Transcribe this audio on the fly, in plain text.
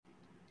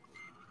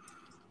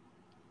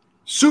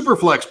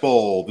Superflex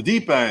Bowl, the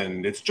deep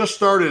end. It's just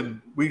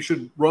started. We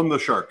should run the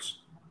Sharks.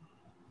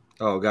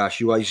 Oh,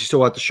 gosh. You still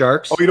want the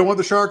Sharks? Oh, you don't want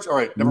the Sharks? All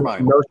right, never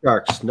mind. No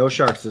Sharks. No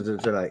Sharks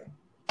tonight.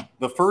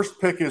 The first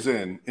pick is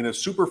in a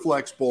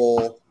Superflex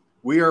Bowl.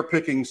 We are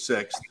picking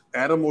sixth.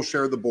 Adam will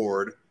share the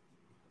board.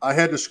 I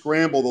had to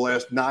scramble the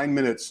last 9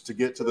 minutes to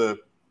get to the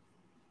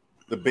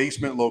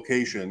basement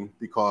location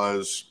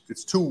because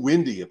it's too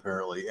windy,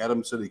 apparently.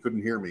 Adam said he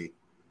couldn't hear me.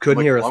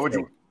 Couldn't hear us.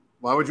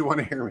 Why would you want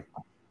to hear me?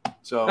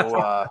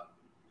 So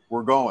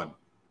we're going.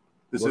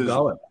 This is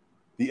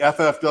the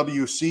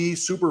FFWC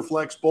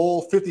Superflex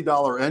Bowl,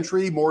 $50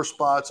 entry. More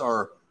spots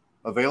are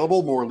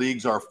available. More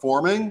leagues are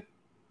forming.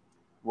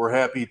 We're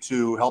happy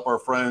to help our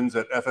friends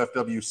at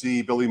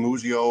FFWC, Billy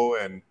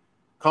Muzio and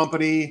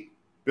company.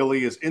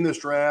 Billy is in this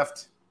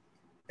draft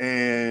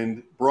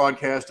and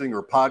broadcasting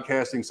or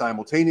podcasting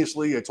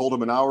simultaneously. I told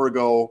him an hour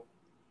ago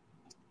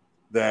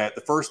that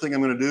the first thing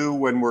I'm going to do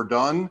when we're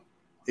done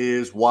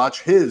is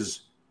watch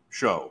his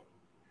show.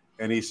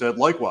 And he said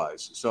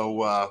likewise. So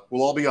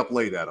we'll all be up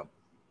late, Adam.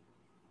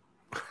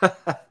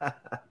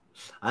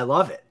 I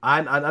love it.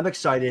 I'm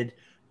excited.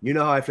 You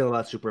know how I feel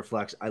about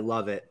Superflex. I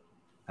love it.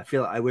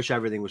 I wish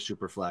everything was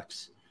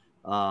Superflex.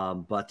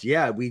 But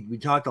yeah, we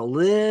talked a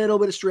little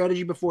bit of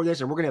strategy before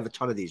this, and we're gonna have a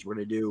ton of these. We're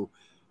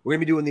gonna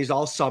be doing these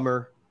all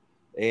summer.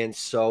 And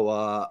so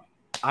I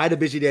had a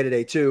busy day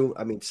today too.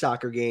 I mean,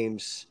 soccer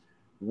games,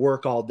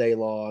 work all day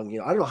long.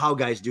 I don't know how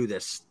guys do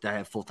this that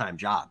have full-time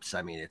jobs.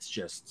 I mean, it's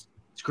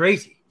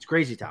crazy. It's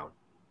crazy town.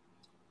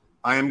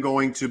 I am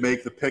going to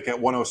make the pick at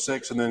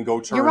 106 and then go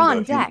turn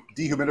the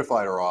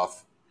dehumidifier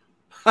off.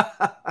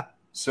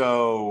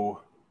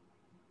 So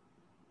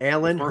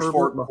Allen,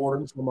 Herbert,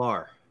 Mahomes,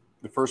 Lamar.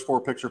 The first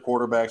four picture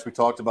quarterbacks, we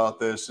talked about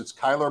this. It's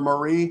Kyler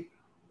Murray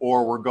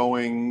or we're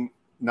going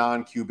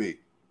non-QB,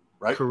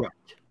 right?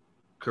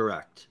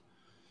 Correct.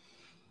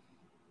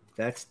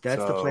 That's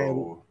the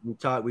plan.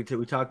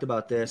 We talked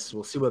about this.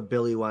 We'll see what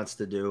Billy wants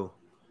to do.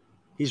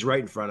 He's right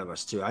in front of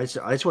us too. I just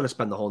want to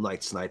spend the whole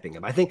night sniping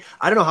him. I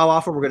don't know how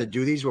often we're going to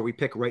do these where we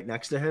pick right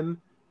next to him.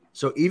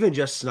 So even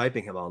just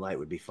sniping him all night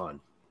would be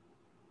fun.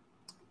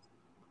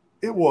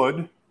 It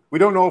would. We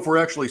don't know if we're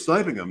actually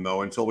sniping him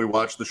though until we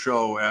watch the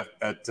show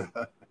at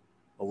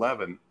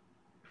 11.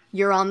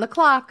 You're on the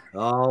clock.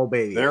 Oh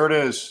baby, there it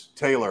is.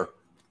 Taylor,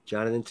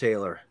 Jonathan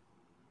Taylor.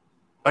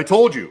 I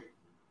told you.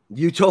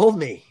 You told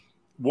me.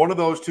 One of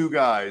those two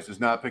guys is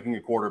not picking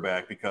a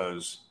quarterback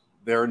because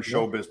they're in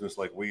show business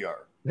like we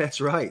are.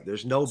 That's right.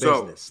 There's no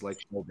business like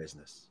show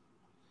business.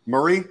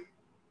 Murray,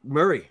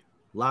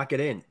 lock it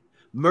in.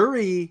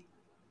 Murray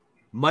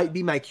might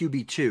be my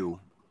QB2.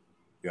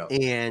 Yeah.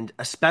 And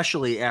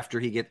especially after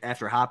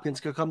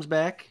Hopkins comes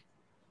back.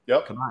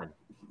 Yep. Come on.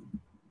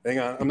 Hang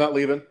on. I'm not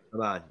leaving.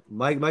 Come on.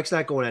 Mike's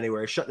not going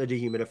anywhere. He's shutting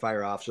the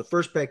dehumidifier off. So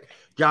first pick,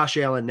 Josh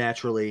Allen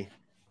naturally.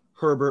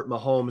 Herbert,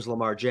 Mahomes,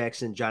 Lamar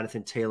Jackson,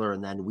 Jonathan Taylor,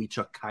 and then we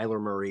took Kyler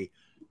Murray.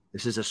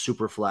 This is a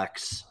super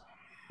flex.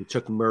 We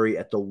took Murray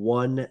at the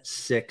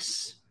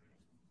 1-6,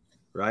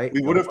 right?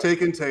 We would have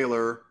taken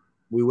Taylor.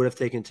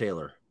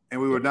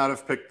 And we would not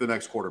have picked the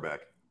next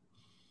quarterback.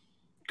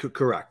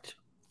 Correct.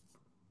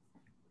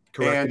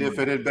 And if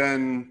it had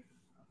been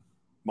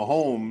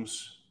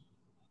Mahomes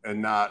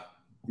and not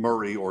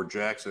Murray or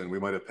Jackson, we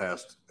might have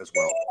passed as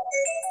well.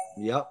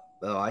 Yep.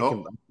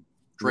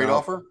 Trade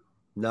offer?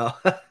 No.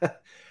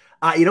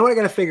 You know what I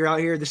got to figure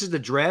out here? This is the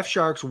Draft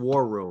Sharks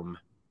War Room.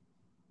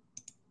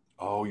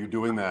 Oh, you're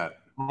doing that.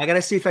 I got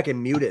to see if I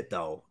can mute it,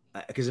 though.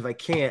 Because if I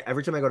can't,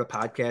 every time I go to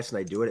podcasts and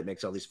I do it, it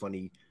makes all these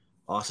funny,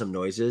 awesome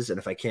noises. And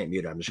if I can't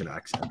mute it, I'm just going to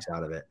X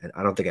out of it. And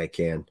I don't think I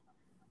can.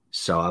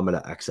 So I'm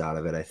going to X out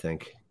of it, I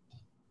think.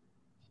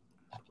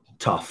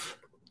 Tough.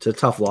 It's a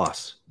tough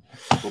loss.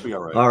 We'll be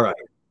all right. All right.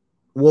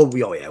 We'll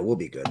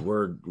be good.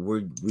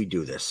 We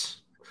do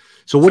this.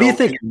 So what do you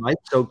think, Mike?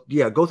 So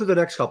yeah, go through the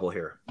next couple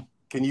here.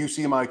 Can you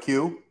see my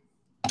cue?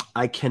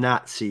 I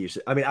cannot see you.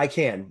 I mean, I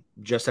can.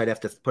 Just I'd have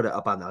to put it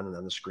up on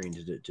the screen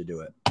to do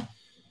it,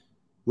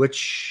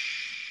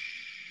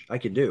 which I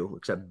could do.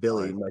 Except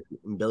Billy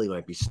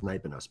might be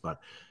sniping us, but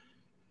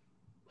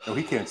no,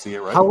 he can't see it,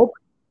 right?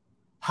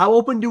 How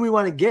open do we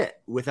want to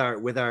get with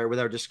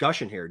our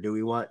discussion here? Do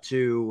we want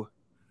to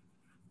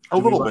a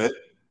little bit?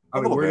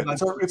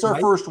 It's our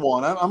first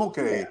one. I'm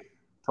okay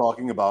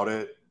talking about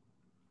it.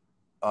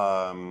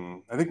 I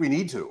think we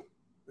need to.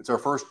 It's our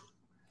first.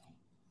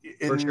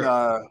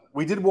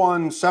 We did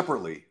one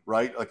separately,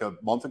 right? Like a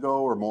month ago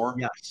or more.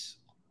 Yes.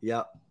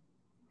 Yep.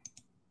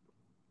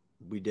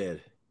 We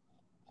did.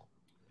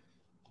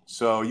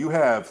 So you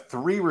have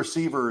 3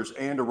 receivers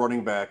and a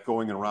running back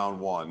going in round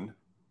 1.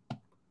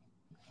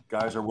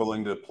 Guys are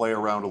willing to play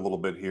around a little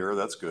bit here.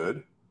 That's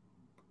good.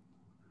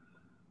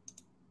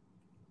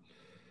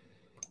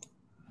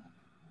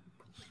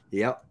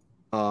 Yep.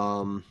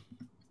 Sorry,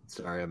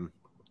 I'm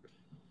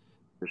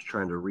just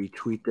trying to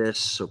retweet this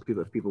so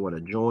if people want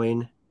to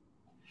join.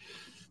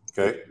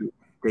 Okay.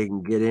 They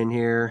can get in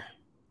here.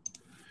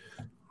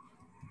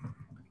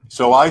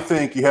 So I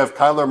think you have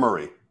Kyler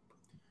Murray.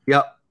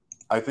 Yep.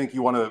 I think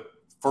you want to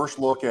first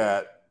look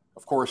at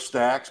of course,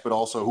 stacks, but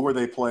also who are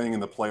they playing in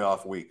the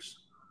playoff weeks?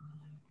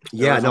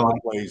 Yeah, Arizona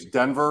plays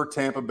Denver,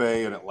 Tampa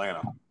Bay, and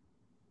Atlanta.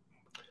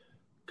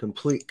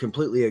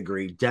 Completely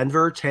agree.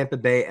 Denver, Tampa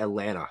Bay,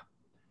 Atlanta.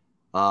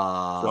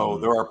 So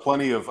there are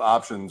plenty of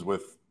options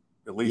with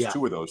at least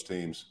two of those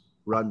teams.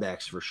 Run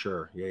backs for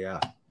sure. Yeah.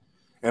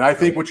 And I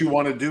think what you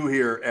want to do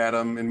here,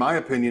 Adam, in my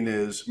opinion,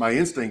 is my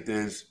instinct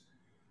is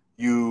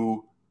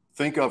you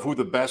think of who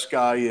the best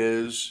guy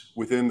is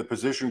within the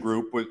position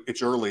group.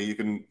 It's early. You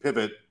can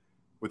pivot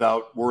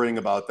without worrying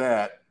about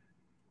that.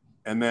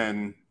 And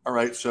then, all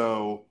right,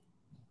 so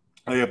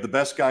I have the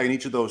best guy in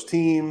each of those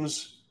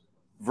teams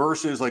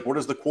versus like what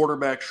does the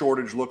quarterback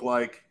shortage look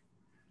like?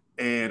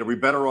 And are we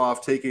better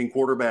off taking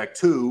quarterback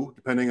 2,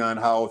 depending on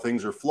how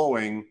things are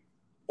flowing,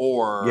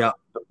 or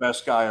the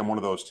best guy on one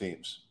of those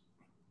teams?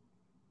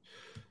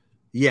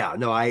 Yeah,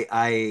 no,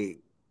 I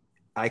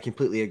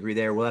completely agree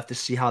there. We'll have to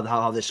see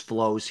how this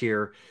flows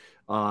here.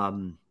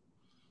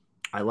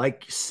 I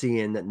like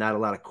seeing that not a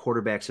lot of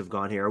quarterbacks have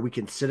gone here. Are we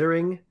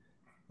considering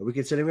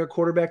a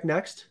quarterback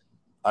next?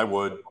 I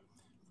would.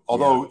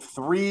 Although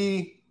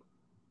 3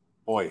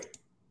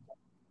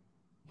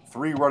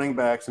 running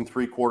backs and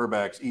 3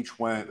 quarterbacks each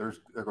went.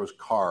 There goes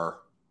Carr.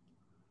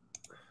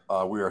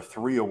 We are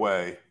 3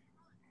 away.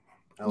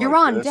 You're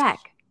on deck.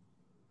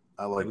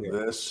 I like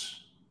this.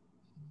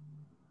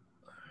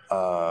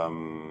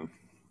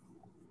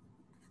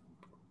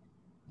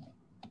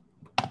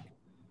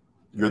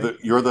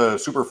 You're the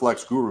super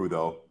flex guru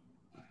though.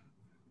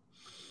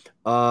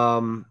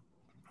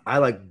 I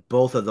like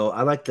both of those.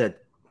 I like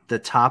the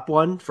top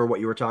one for what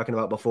you were talking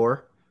about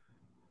before.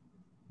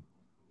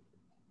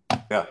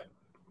 Yeah.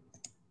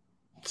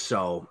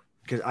 So,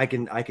 because I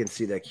can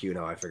see that cue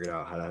now. I figured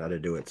out how to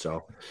do it.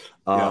 So,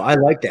 I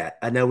like that.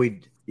 And then we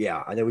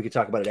could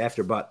talk about it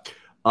after. But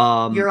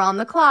you're on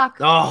the clock.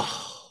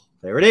 Oh,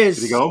 there it is.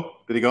 Did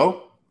he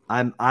go?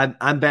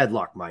 I'm bad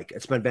luck, Mike.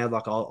 It's been bad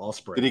luck all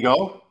spring. Did he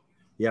go?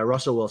 Yeah,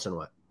 Russell Wilson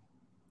went.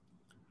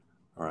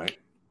 All right.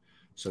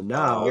 So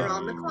now you're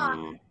on the clock.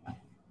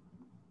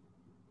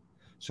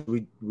 So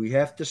we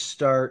have to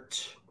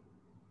start.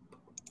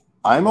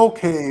 I'm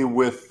okay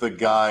with the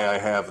guy I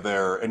have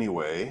there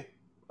anyway.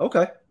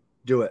 Okay,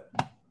 do it.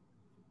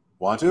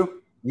 Want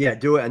to? Yeah,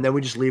 do it, and then we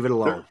just leave it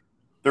alone.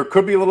 There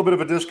could be a little bit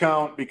of a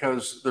discount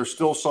because there's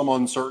still some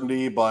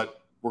uncertainty,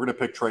 but we're going to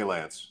pick Trey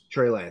Lance.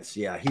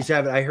 Yeah.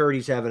 I heard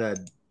he's having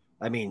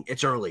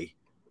it's early,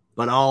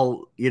 but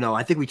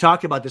I think we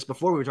talked about this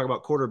before. We were talking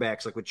about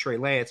quarterbacks, like with Trey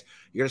Lance.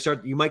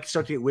 You might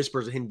start to get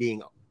whispers of him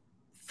being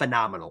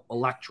phenomenal,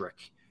 electric.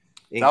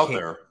 It's out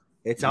there.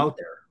 It's out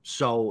there.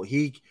 So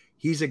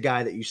he's a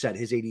guy that you said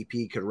his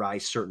ADP could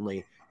rise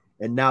certainly.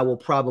 And now we'll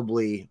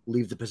probably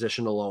leave the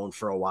position alone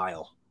for a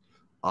while.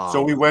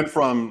 So we went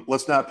from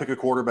let's not pick a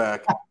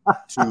quarterback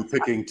to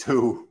picking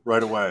 2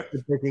 right away.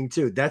 Picking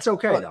 2. That's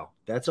okay, though.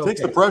 That's okay.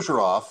 Takes the pressure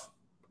off.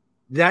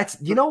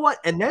 You know what?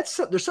 And there's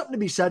something to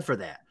be said for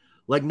that.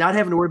 Like not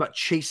having to worry about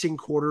chasing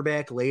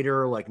quarterback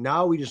later. Like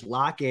now we just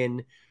lock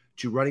in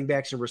to running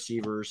backs and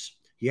receivers.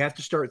 You have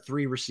to start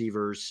 3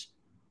 receivers.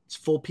 It's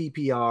full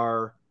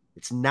PPR.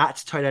 It's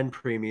not tight end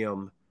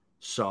premium.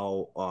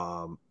 So,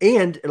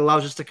 and it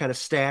allows us to kind of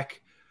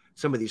stack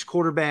some of these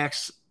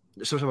quarterbacks,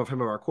 some of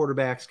our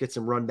quarterbacks, get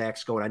some run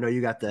backs going. I know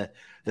you got the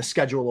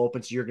schedule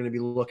open, so you're going to be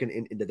looking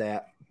into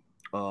that,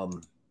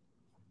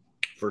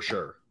 for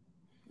sure.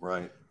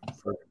 Right.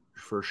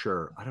 For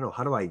sure. I don't know.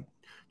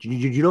 Do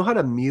you know how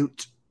to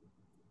mute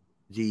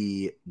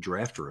the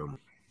draft room?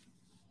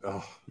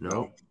 Oh,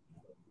 no.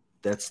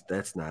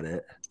 That's not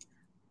it.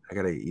 I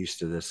got to get used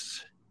to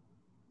this.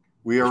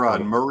 We are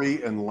on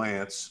Murray and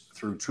Lance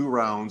through 2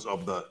 rounds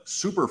of the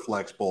Super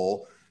Flex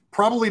Bowl.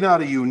 Probably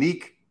not a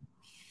unique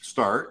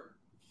start.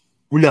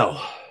 No.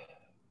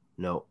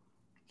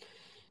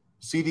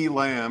 CD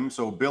Lamb,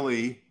 so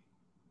Billy,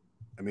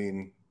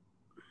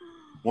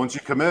 once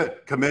you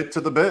commit to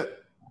the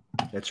bit.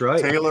 That's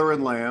right. Taylor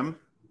and Lamb.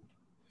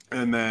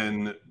 And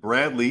then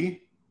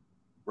Bradley,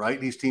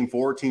 right? He's team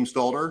 4, team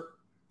Stalter.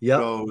 Yep.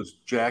 Goes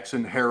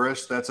Jackson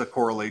Harris. That's a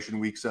correlation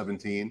week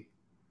 17.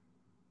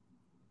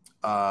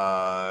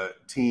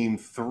 Team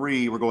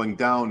 3, we're going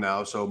down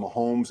now. So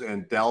Mahomes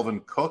and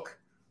Dalvin Cook.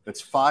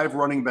 That's 5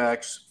 running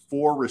backs,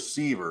 4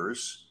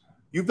 receivers.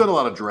 You've done a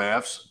lot of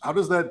drafts. How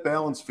does that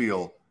balance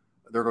feel?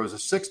 There goes a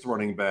 6th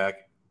running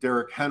back,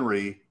 Derrick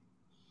Henry,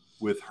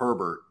 with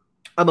Herbert.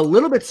 I'm a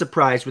little bit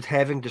surprised with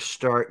having to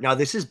start. Now,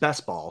 this is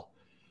best ball,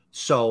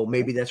 so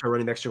maybe that's why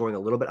running backs are going a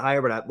little bit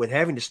higher. But with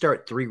having to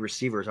start 3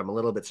 receivers, I'm a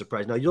little bit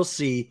surprised. Now, you'll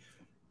see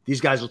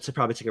these guys will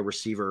probably take a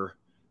receiver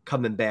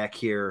coming back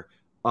here.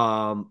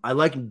 I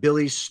like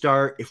Billy's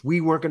start. If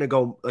we weren't going to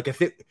go,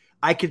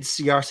 I could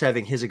see us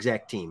having his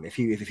exact team. If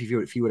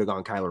he would have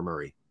gone Kyler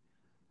Murray,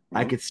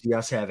 I could see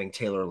us having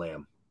Taylor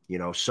Lamb.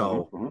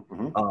 Interesting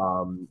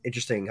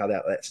how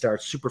that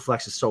starts.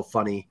 Superflex is so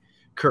funny.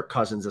 Kirk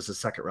Cousins as a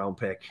 2nd round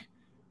pick.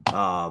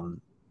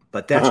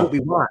 But that's what we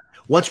want.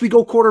 Once we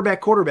go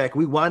quarterback,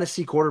 we want to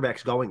see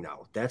quarterbacks going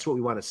now. That's what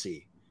we want to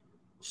see.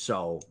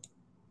 So,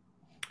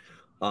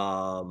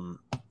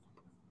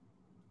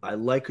 I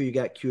like who you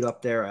got queued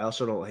up there. I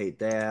also don't hate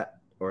that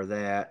or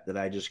that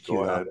I just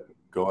queued up.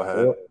 Go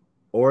ahead.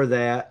 Or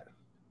that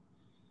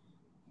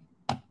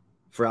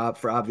for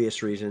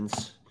obvious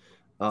reasons.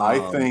 I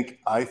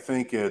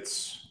think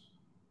it's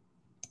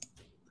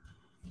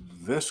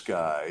this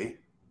guy.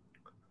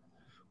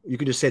 You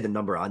can just say the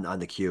number on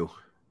the queue.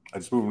 I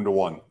just moved him to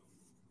 1.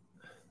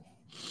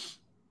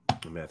 I'm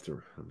gonna have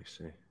to let me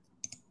see.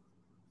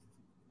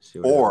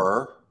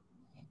 Or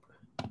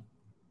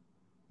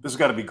this has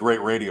got to be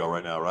great radio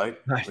right now, right?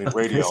 I mean,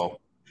 radio.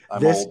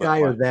 This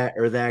guy or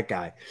that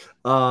guy.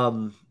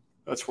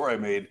 That's where I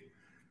made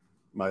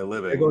my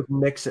living. There goes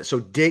Mixon. So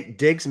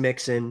Diggs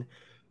Mixon.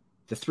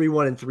 The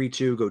 3-1 and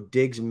 3-2 go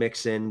Diggs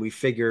Mixon. We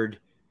figured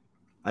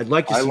I'd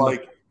like to see.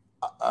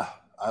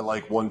 I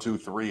like 1, 2,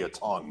 3 a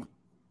ton.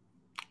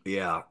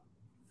 Yeah.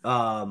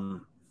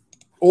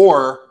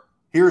 Or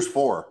here's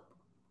 4.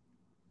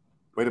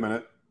 Wait a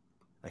minute.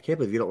 I can't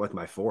believe you don't like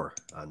my 4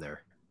 on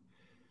there.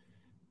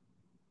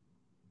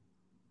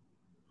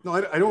 No,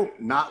 I don't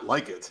not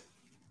like it.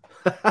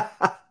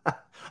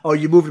 Oh,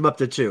 you moved him up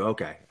to 2.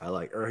 Okay.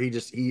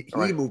 He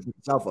right. moved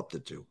himself up to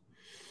 2.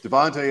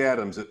 Devontae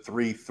Adams at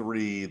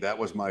 3-3. That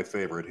was my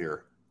favorite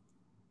here.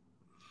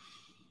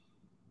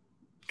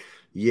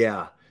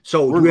 Yeah.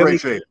 So we're in great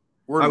shape.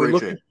 We're in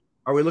great shape.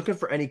 Are we looking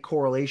for any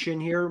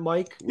correlation here,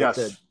 Mike?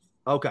 Yes.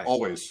 Okay.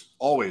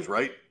 Always,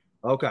 right?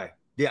 Okay.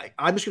 Yeah,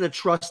 I'm just going to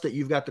trust that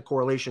you've got the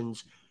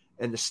correlations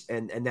and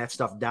that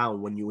stuff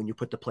down when you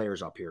put the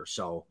players up here.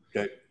 So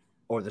okay.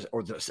 Or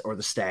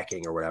the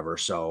stacking or whatever.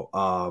 So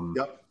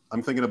yep,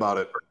 I'm thinking about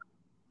it.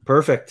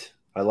 Perfect.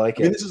 I like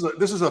it. This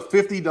is a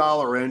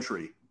 $50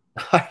 entry.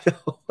 I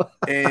know.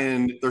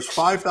 And there's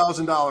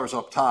 $5,000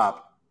 up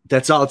top.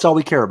 That's all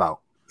we care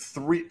about.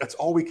 That's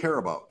all we care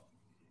about.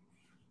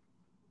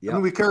 Yeah. I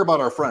mean, we care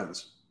about our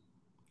friends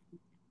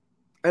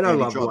and our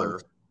loved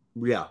ones.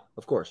 Yeah,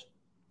 of course.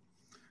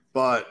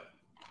 But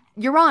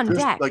you're on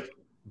deck. Like,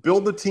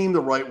 build the team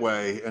the right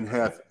way and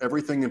have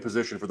everything in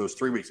position for those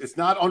 3 weeks. It's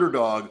not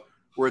underdog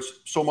where it's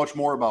so much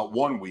more about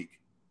 1 week.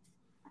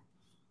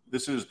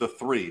 This is the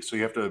 3, so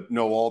you have to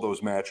know all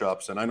those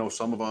matchups. And I know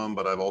some of them,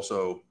 but I've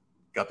also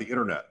got the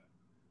internet,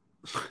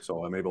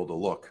 so I'm able to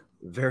look.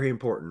 Very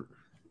important.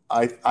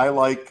 I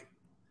like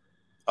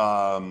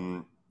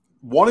 1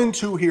 and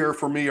 2 here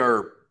for me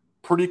are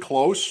pretty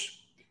close.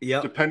 Yeah.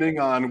 Depending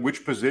on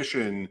which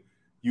position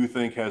you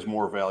think has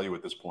more value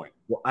at this point.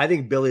 Well, I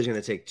think Billy's going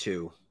to take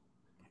 2,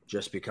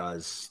 just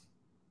because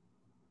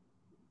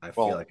I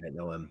feel like I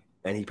know him,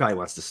 and he probably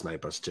wants to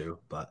snipe us too.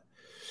 But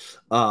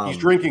he's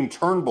drinking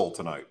Turnbull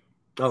tonight.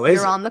 Oh,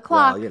 you're on the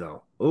clock.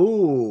 Well,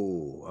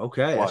 ooh,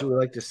 okay, that's what we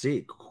like to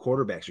see.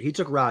 Quarterbacks. He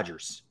took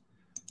Rodgers.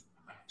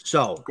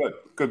 So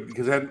good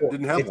because I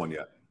didn't have one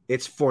yet.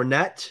 It's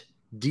Fournette,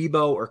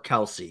 Debo, or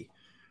Kelsey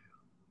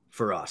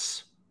for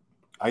us.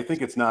 I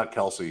think it's not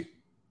Kelsey.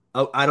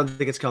 Oh, I don't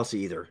think it's Kelsey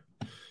either.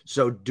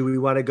 So do we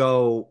want to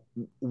go?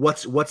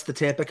 What's the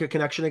Tampa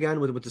connection again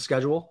with the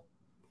schedule?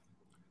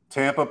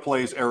 Tampa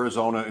plays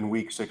Arizona in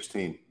week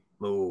 16.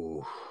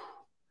 Oh.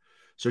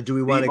 So do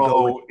we want to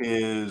go?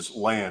 Is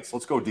Lance?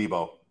 Let's go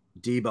Debo.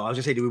 I was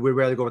gonna say, do we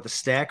rather go with the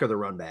stack or the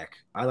run back?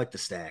 I like the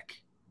stack.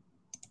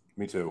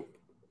 Me too.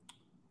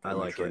 I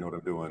like it. I know what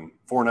I'm doing.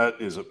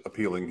 Fournette is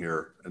appealing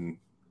here, and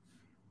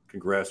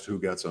congrats to who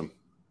gets him.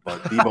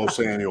 But Debo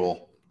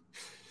Samuel,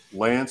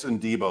 Lance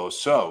and Debo.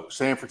 So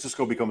San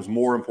Francisco becomes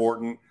more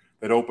important.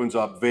 It opens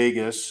up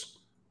Vegas,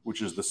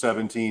 which is the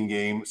 17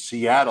 game.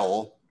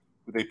 Seattle,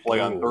 who they play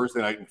on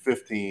Thursday night in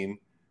 15.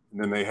 And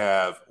then they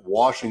have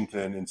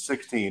Washington in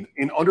 16.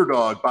 In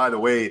underdog, by the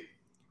way,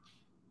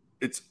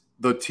 it's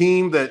the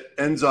team that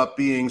ends up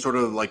being sort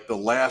of like the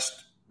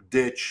last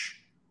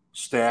ditch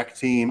stack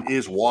team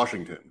is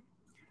Washington.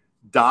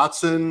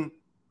 Dotson,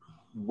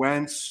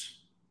 Wentz,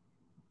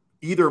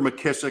 either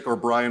McKissick or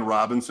Brian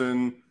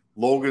Robinson,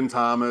 Logan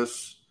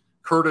Thomas,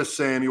 Curtis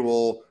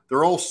Samuel,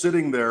 they're all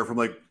sitting there from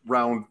like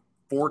round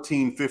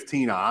 14,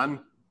 15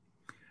 on.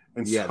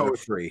 And so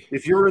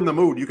if you're in the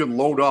mood, you can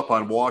load up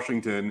on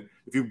Washington.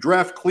 If you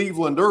draft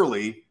Cleveland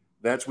early,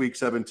 that's week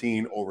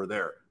 17 over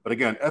there. But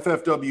again,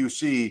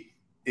 FFWC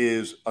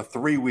is a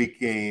 3-week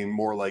game,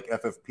 more like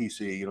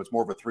FFPC. It's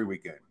more of a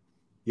 3-week game.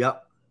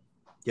 Yep.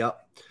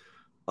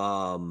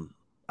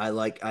 I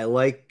like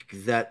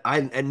that.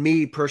 And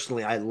me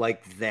personally, I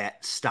like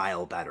that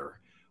style better,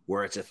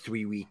 where it's a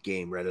 3-week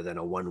game rather than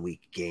a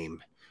 1-week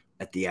game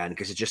at the end,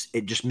 because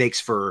it just makes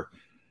for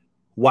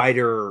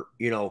wider,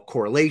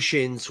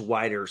 correlations,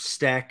 wider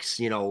stacks,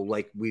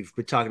 like we've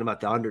been talking about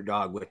the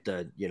underdog with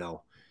the,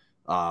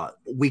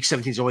 week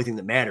 17 is the only thing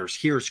that matters.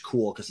 Here's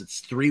cool because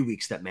it's 3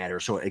 weeks that matter.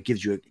 So it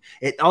gives you,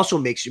 it also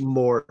makes you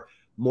more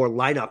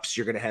lineups.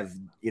 You're going to have,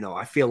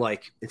 I feel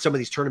like in some of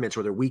these tournaments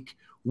where they're week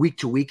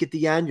to week at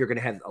the end, you're going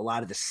to have a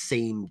lot of the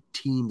same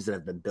teams that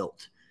have been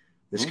built.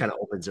 This kind of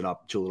opens it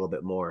up to a little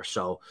bit more.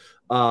 So,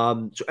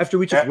 after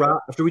we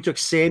took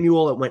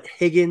Samuel, it went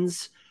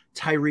Higgins,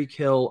 Tyreek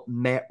Hill,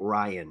 Matt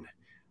Ryan.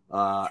 3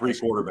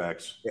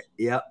 quarterbacks.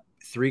 Yep.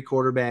 3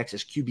 quarterbacks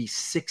as QB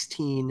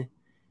 16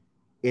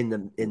 in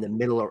the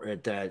middle or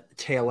at the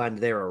tail end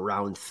there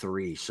around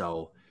 3.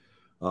 So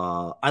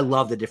I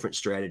love the different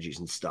strategies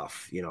and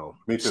stuff.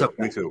 Me too.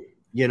 Me too.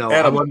 Adam,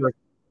 I wonder.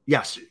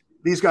 Yes,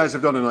 these guys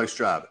have done a nice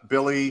job.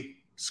 Billy,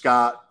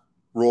 Scott,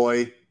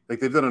 Roy,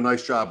 they've done a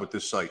nice job with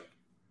this site.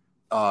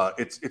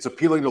 It's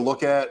appealing to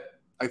look at,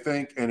 I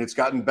think, and it's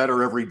gotten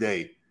better every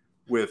day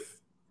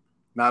with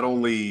not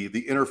only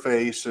the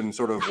interface and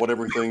sort of what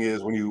everything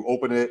is when you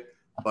open it,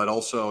 but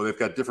also they've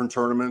got different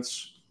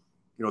tournaments.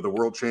 The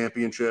World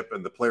Championship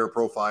and the Player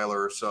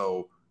Profiler.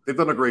 So they've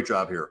done a great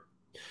job here.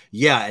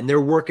 Yeah, and they're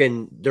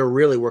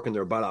really working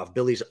their butt off.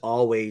 Billy's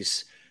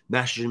always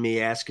messaging me,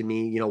 asking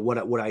me,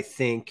 what I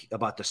think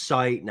about the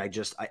site. And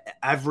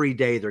every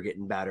day they're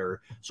getting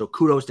better. So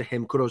kudos to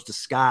him. Kudos to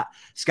Scott.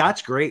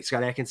 Scott's great.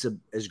 Scott Atkins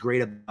is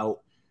great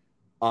about,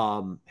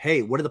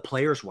 hey, what do the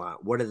players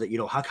want? What are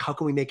the, how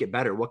can we make it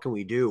better? What can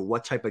we do?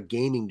 What type of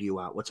gaming do you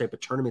want? What type of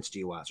tournaments do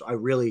you want? So I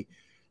really,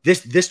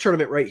 this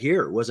tournament right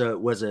here is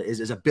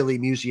a Billy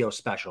Musio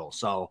special.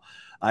 So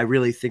I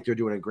really think they're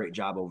doing a great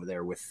job over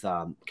there with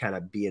kind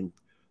of being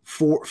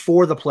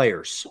for the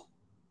players.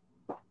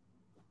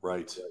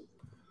 Right.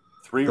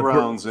 3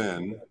 rounds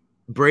in.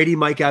 Brady,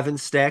 Mike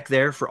Evans stack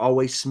there for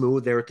Always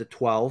Smooth there at the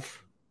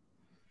 12.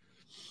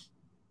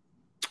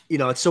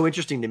 It's so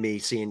interesting to me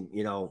seeing,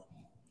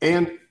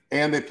 And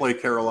they play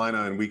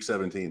Carolina in week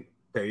 17.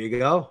 There you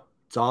go.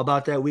 It's all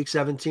about that week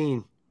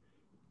 17.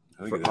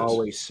 For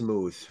Always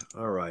Smooth.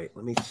 All right.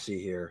 Let me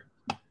see here.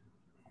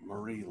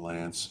 Murray,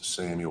 Lance,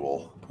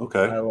 Samuel.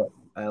 Okay.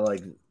 I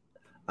like.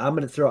 I'm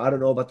going to throw. I don't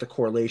know about the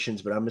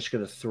correlations, but I'm just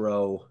going to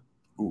throw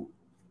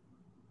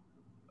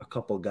a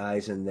couple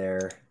guys in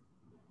there.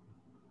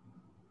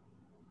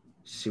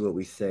 See what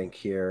we think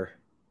here.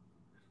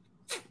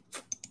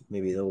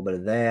 Maybe a little bit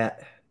of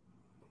that.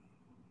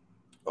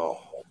 Oh,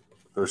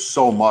 there's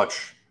so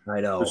much. I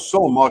know. There's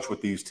so much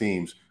with these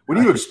teams. When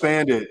you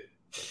expand it,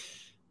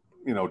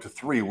 to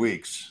 3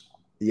 weeks.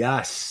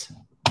 Yes.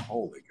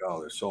 Holy cow,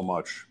 there's so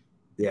much.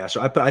 Yeah,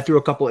 so I threw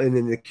a couple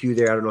in the queue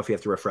there. I don't know if you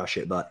have to refresh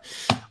it, but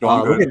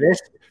look at this.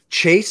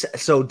 Chase,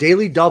 so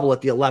daily double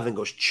at the 11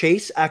 goes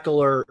Chase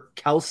Eckler,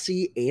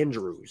 Kelsey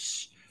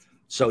Andrews.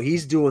 So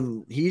he's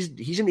going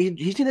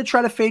to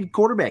try to fade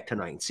quarterback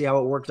tonight and see how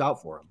it works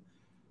out for him.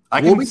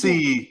 I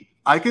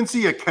can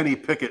see a Kenny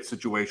Pickett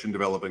situation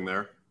developing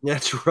there.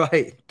 That's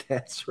right.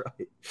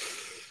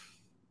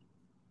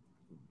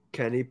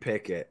 Kenny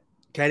Pickett.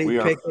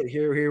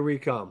 Here we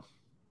come.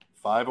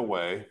 5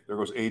 away. There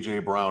goes A.J.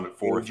 Brown at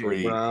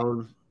 4-3.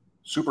 Brown.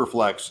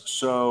 Superflex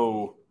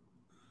so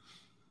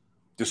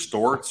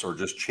distorts or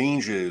just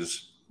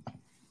changes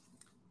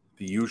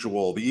the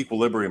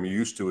equilibrium you're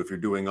used to if you're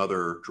doing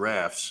other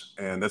drafts,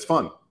 and that's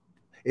fun.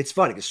 It's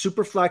funny because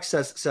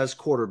Superflex says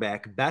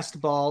quarterback,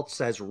 best ball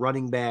says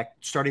running back,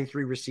 starting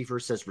 3 receiver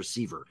says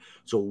receiver.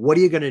 So what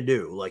are you going to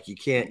do? You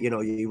can't,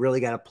 you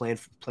really got to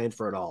plan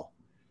for it all.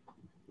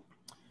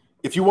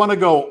 If you want to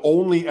go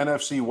only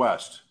NFC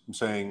West, I'm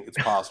saying it's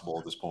possible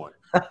at this point.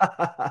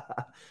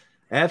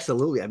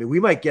 Absolutely. I mean, we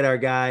might get our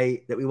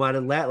guy that we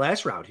wanted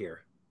last round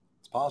here.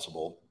 It's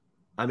possible.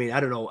 I mean, I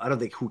don't know. I don't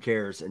think who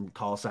cares and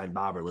call sign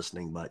Bob are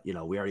listening, but we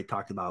already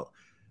talked about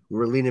we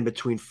were leaning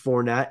between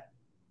Fournette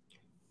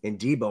and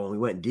Debo, and we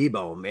went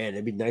Debo. Man,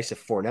 it'd be nice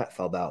if Fournette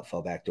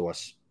fell back to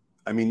us.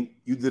 I mean,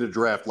 you did a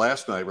draft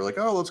last night. We're like,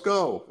 oh, let's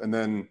go, and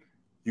then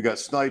you got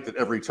sniped at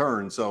every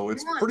turn. So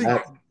it's pretty.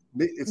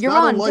 It's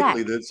not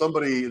unlikely that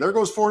somebody there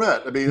goes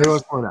Fournette. I mean,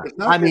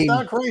 it's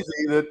not crazy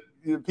that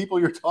people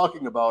you're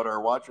talking about are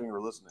watching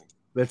or listening.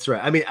 That's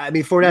right. I mean,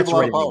 Fournette's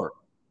right.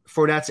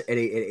 Fournette's at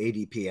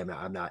ADP.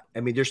 I'm not. I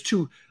mean, there's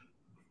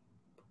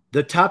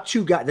the top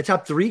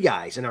 3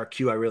 guys in our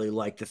queue. I really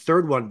like the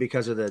third one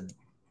because of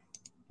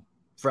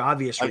for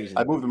obvious reasons.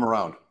 I moved them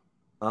around.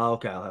 Oh,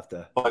 okay. I'll have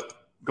to. But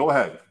go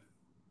ahead.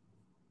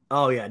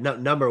 Oh yeah,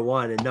 number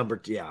 1 and number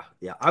 2.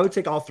 Yeah. I would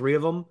take all 3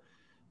 of them.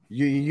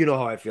 You know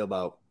how I feel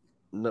about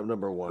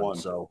number 1.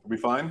 So we'll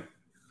be fine.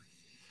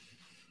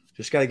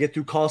 Just got to get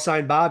through call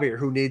sign Bob here,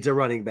 who needs a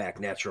running back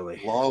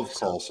naturally. Love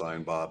call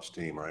sign Bob's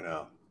team right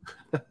now.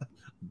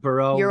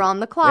 Burrow, you're on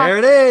the clock. There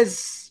it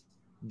is.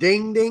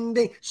 Ding, ding,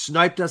 ding.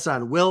 Sniped us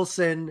on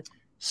Wilson.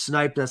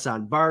 Sniped us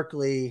on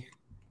Barkley.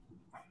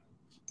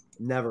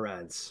 Never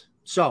ends.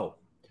 So,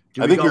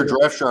 I think your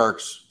Draft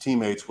Sharks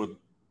teammates would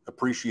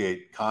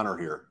appreciate Connor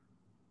here.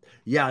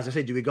 Yeah, as I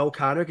say, do we go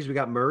Connor because we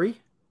got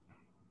Murray?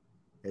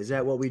 Is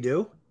that what we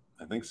do?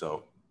 I think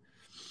so.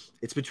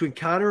 It's between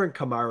Connor and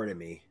Kamara to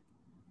me.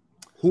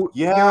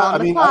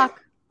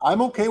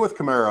 I'm okay with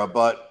Kamara,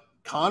 but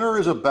Connor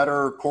is a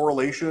better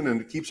correlation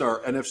and it keeps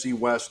our NFC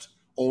West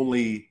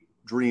only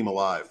dream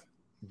alive.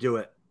 Do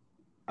it.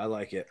 I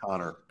like it.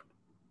 Connor.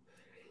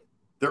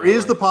 There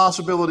is the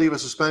possibility of a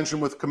suspension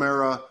with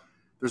Kamara.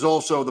 There's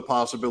also the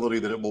possibility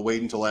that it will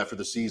wait until after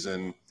the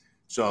season.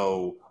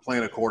 So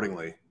plan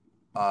accordingly.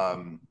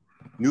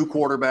 New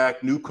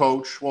quarterback, new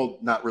coach. Well,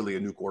 not really a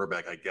new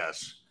quarterback, I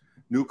guess.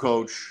 New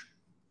coach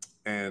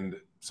and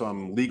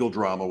some legal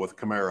drama with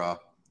Kamara.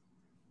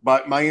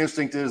 But my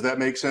instinct is that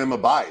makes him a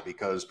buy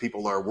because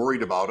people are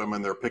worried about him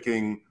and they're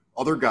picking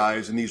other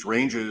guys in these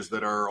ranges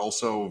that are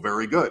also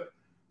very good.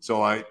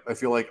 So I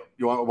feel like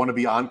you want to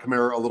be on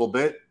Kamara a little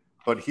bit,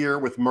 but here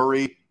with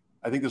Murray,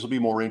 I think this will be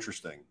more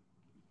interesting.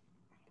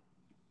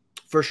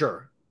 For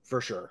sure.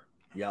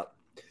 Yep.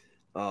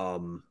 I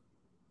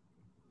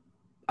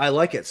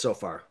like it so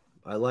far.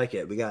 I like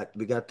it. We got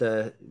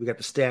the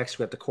stacks,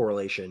 we got the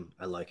correlation.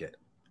 I like it.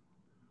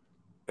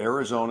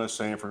 Arizona,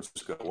 San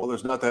Francisco. Well,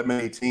 there's not that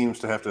many teams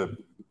to have to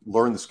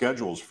learn the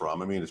schedules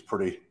from. I mean, it's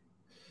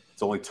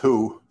only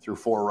 2 through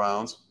 4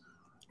 rounds.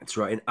 That's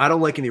right. And I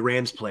don't like any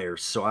Rams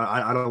players, so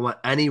I don't want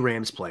any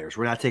Rams players.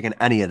 We're not taking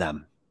any of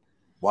them.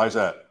 Why is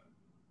that?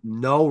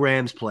 No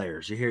Rams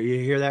players. You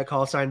hear that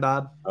call sign,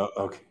 Bob?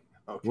 Okay.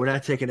 We're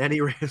not taking any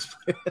Rams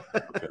players.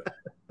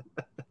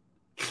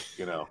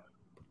 Okay.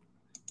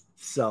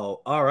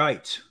 So, all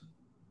right.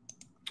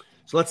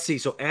 So let's see.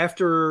 So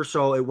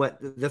it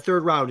went, the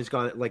third round is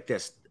gone like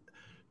this.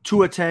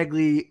 Tua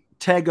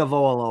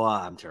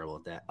Tagovailoa. I'm terrible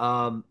at that.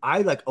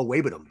 I like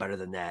Owabadum better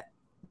than that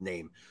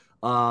name.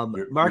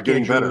 Mark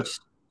getting Andrews.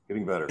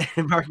 Getting better.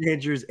 Mark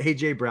Andrews,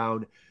 A.J.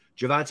 Brown,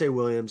 Javonte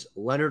Williams,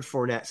 Leonard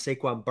Fournette,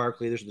 Saquon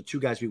Barkley. Those are the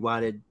 2 guys we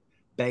wanted.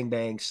 Bang,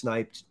 bang,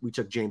 sniped. We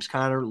took James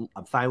Conner.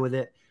 I'm fine with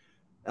it.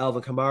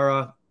 Alvin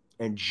Kamara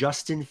and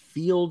Justin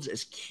Fields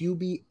as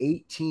QB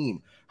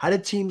 18. How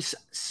did Team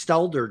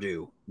Stelder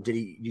do? Did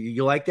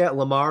you like that,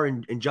 Lamar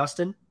and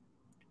Justin?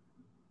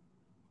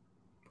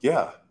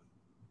 Yeah.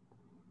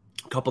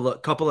 Couple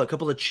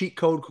of cheat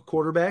code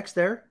quarterbacks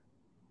there.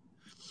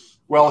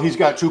 Well, he's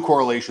got 2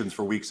 correlations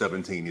for Week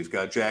 17. He's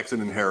got Jackson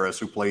and Harris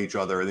who play each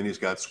other, and then he's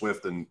got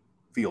Swift and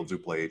Fields who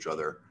play each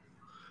other.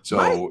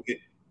 So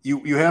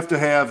you have to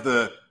have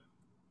the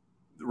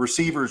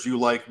receivers you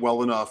like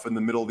well enough in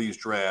the middle of these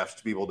drafts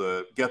to be able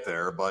to get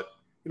there. But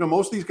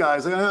most of these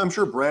guys, I'm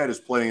sure Brad is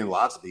playing in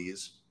lots of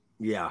these.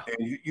 Yeah,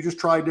 and you just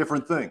try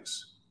different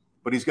things.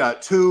 But he's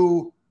got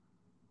 2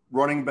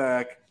 running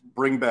back,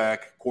 bring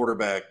back,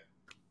 quarterback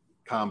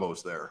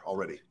combos there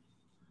already.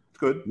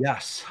 Good.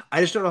 Yes. I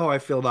just don't know how I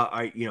feel about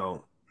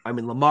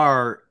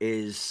Lamar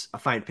is a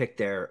fine pick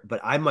there,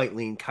 but I might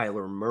lean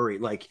Kyler Murray.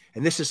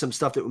 And this is some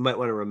stuff that we might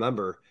want to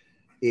remember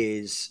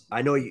is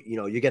I know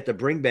you get the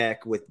bring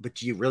back but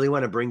do you really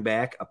want to bring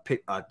back a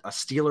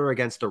Steeler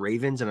against the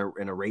Ravens and a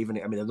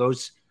Raven? I mean,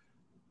 those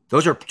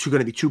are going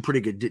to be 2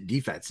 pretty good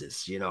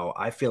defenses.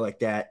 I feel like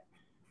that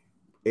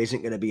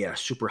isn't going to be a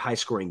super high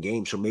scoring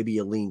game. So maybe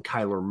you lean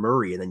Kyler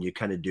Murray and then you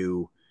kind of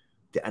do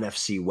the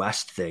NFC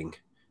West thing.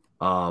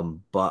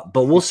 But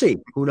we'll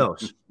see. Who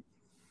knows?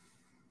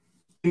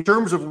 In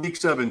terms of Week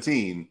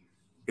 17,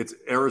 it's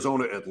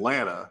Arizona,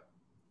 Atlanta.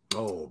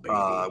 Oh, baby.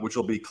 Which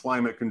will be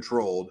climate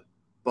controlled.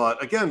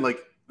 But again,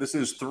 this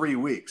is 3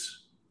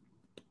 weeks.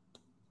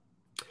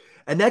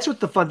 And that's what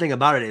the fun thing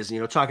about it is,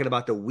 talking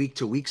about the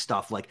week-to-week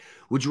stuff.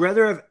 Would you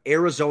rather have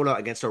Arizona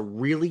against a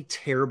really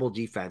terrible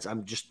defense?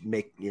 I'm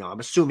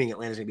assuming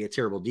Atlanta's going to be a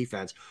terrible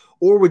defense.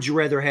 Or would you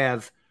rather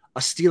have a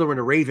Steeler and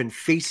a Raven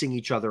facing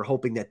each other,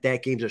 hoping that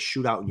game's a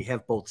shootout and you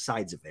have both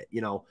sides of it?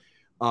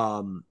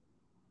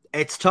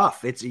 It's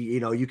tough. It's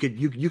you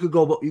could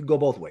go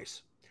both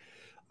ways.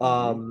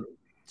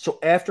 So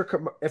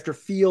after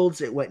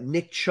Fields, it went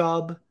Nick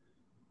Chubb,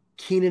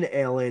 Keenan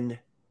Allen,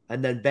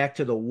 and then back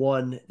to the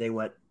 1.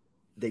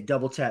 They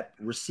double tap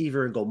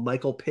receiver and go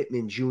Michael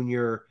Pittman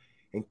Jr.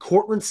 and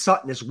Cortland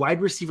Sutton is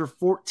wide receiver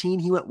 14.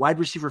 He went wide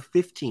receiver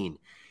 15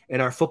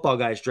 in our football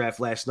guys draft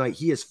last night.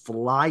 He is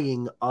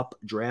flying up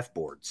draft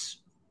boards.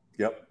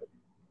 Yep.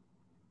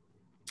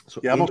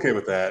 So I'm okay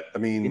with that. I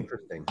mean,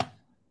 interesting.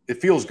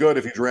 It feels good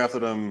if you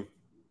drafted him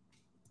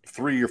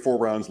 3 or 4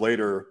 rounds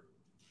later,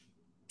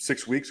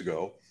 6 weeks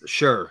ago.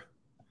 Sure.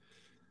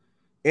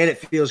 And it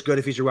feels good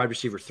if he's your wide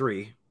receiver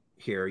 3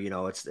 here. You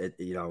don't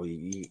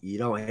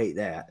hate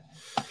that.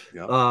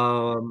 Yep.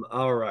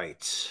 All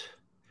right,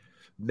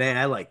 man.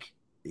 I like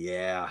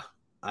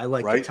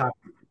right?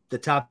 the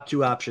top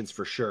 2 options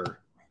for sure.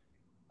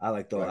 I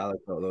like those. Right. I like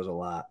those a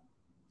lot.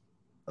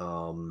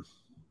 A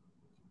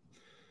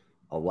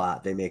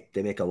lot. They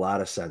make a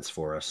lot of sense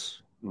for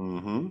us.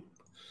 Mm-hmm.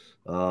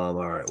 All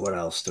right. What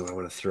else do I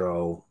want to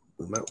throw?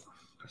 We might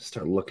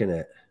start looking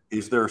at.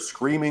 Is there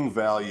screaming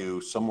value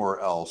somewhere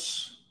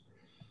else?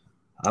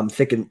 I'm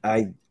thinking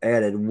I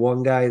added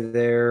 1 guy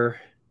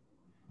there.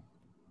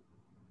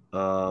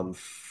 And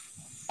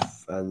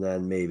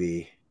then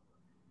maybe,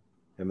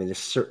 there's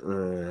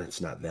certain, it's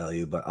not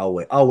value, but I'll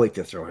wait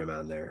to throw him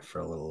on there for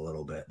a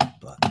little bit.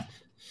 But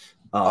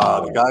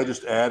the guy I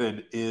just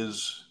added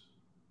is.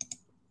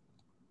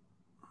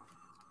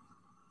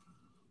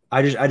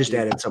 I just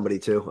added somebody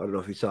too. I don't know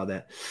if you saw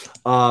that.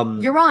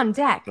 You're on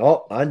deck.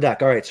 Oh, on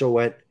deck. All right. So it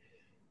went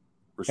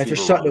after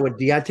Sutton, it went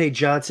Deontay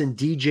Johnson,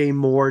 DJ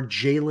Moore,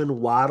 Jalen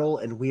Waddle,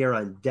 and we are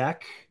on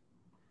deck.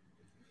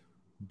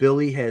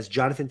 Billy has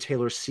Jonathan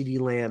Taylor, CeeDee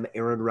Lamb,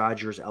 Aaron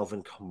Rodgers,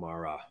 Alvin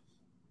Kamara.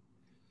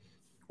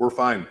 We're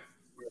fine.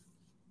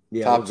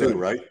 Yeah, top 2,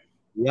 right?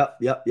 Yep.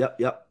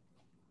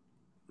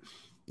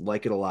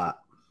 Like it a lot.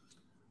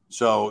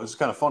 So it's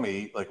kind of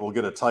funny. We'll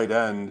get a tight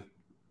end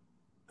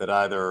that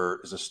either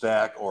is a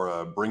stack or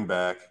a bring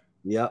back.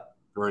 Yep.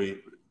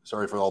 Very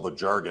Sorry for all the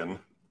jargon.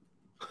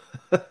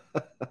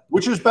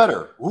 Which is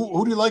better?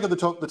 Who do you like of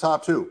the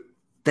top two?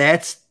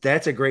 That's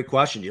a great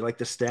question. Do you like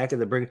the stack of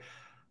the bring?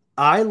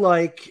 I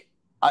like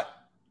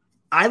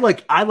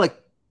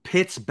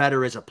Pitts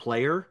better as a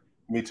player.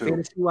 Me too.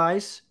 Fantasy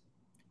wise.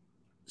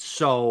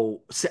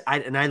 So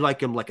I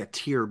like him like a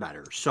tier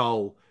better.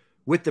 So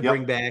with the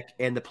bring back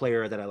and the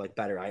player that I like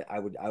better, I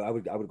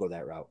would go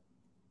that route.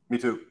 Me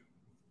too.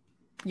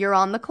 You're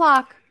on the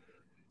clock.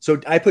 So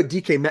I put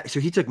DK. So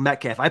he took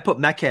Metcalf. I put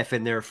Metcalf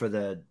in there for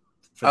the.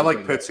 I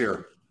like Pitts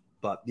here.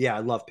 But yeah, I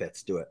love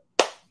Pitts. Do it.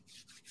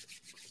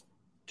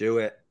 Do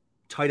it.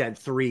 Tight end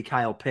 3,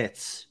 Kyle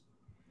Pitts.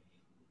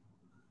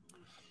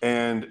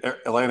 And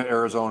Atlanta,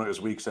 Arizona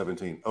is week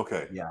 17.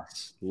 Okay.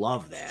 Yes.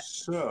 Love that.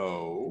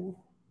 So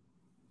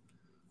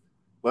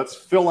let's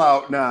fill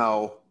out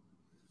now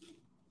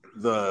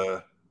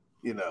the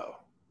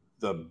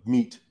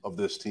meat of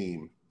this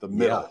team, the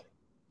middle,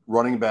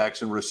 running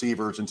backs and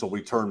receivers until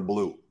we turn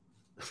blue.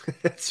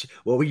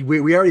 Well,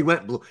 we already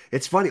went blue.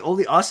 It's funny.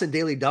 Only us and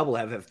Daily Double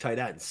have tight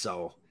ends.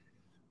 So,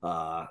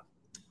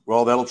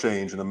 well, that'll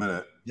change in a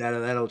minute.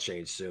 That'll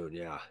change soon.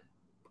 Yeah,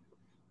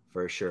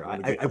 for sure.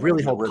 I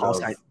really hope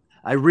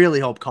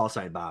call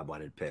sign Bob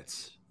wanted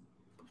Pitts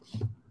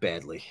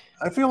badly.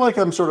 I feel like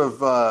I'm sort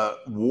of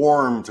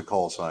warm to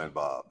call sign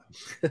Bob.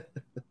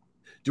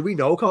 Do we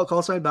know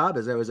call sign Bob?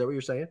 Is that what you're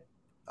saying?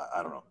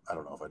 I don't know. I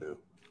don't know if I do.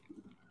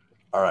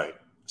 All right.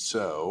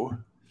 So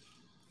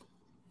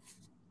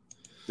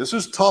this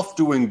is tough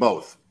doing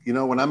both. You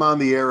know, when I'm on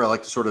the air, I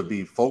like to sort of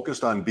be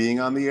focused on being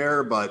on the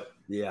air, but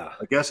yeah,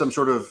 I guess I'm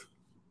sort of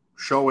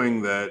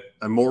showing that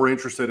I'm more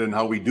interested in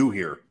how we do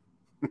here.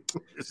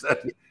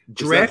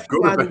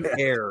 Drafting on the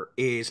air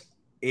is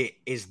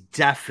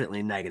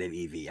definitely negative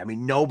EV. I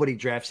mean, nobody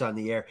drafts on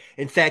the air.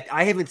 In fact,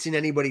 I haven't seen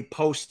anybody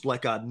post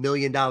like $1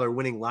 million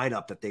winning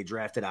lineup that they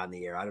drafted on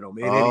the air. I don't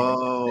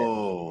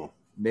know.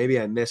 Maybe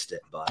I missed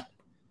it, but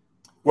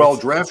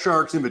Draft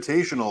Sharks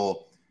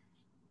Invitational,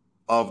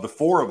 of the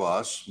 4 of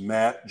us,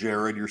 Matt,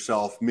 Jared,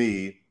 yourself,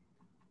 me,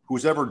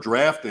 who's ever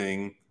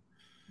drafting,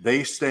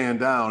 they stand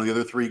down. The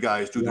other 3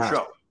 guys do the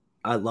show.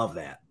 I love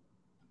that.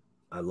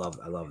 I love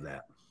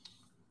that.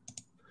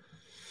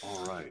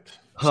 All right.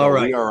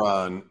 So we are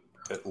on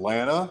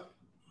Atlanta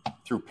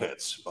through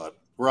Pitts, but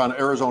we're on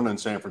Arizona and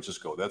San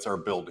Francisco. That's our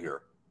build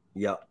here.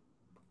 Yep.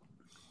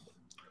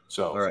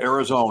 So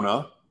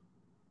Arizona.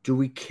 Do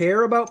we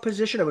care about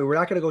position? I mean, we're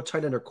not going to go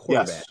tight end or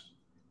quarterback. Yes.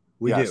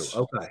 We do.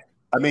 Okay.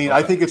 I mean,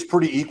 I think it's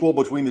pretty equal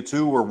between the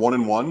two. We're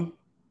 1-1.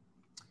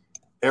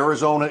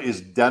 Arizona is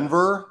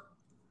Denver,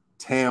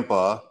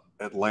 Tampa,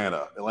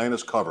 Atlanta.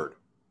 Atlanta's covered.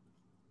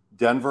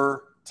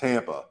 Denver,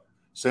 Tampa.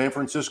 San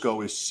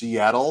Francisco is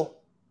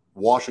Seattle,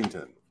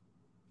 Washington.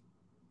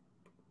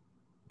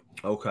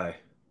 Okay.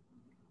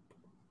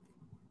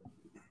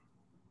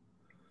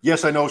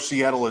 Yes, I know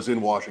Seattle is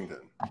in Washington.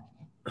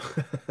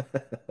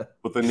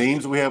 But the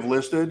names we have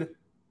listed,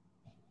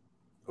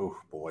 oh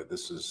boy,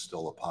 this is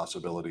still a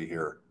possibility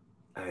here.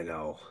 I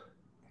know.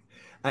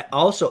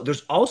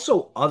 There's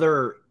also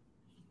other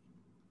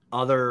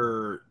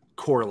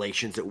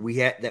correlations that we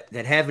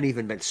that haven't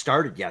even been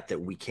started yet that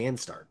we can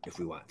start if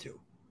we want to.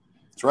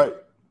 That's right.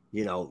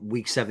 You know,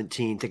 week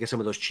 17. Think of some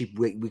of those cheap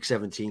week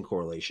 17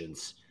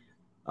 correlations.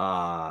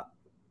 I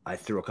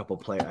threw a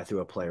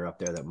player up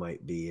there that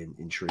might be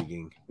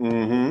intriguing.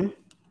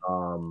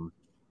 Mm-hmm.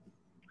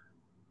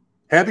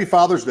 Happy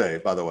Father's Day,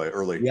 by the way,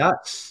 early.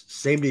 Yes,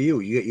 same to you.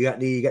 You got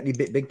any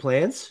big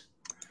plans?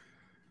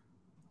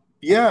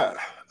 Yeah.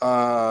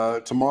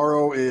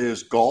 Tomorrow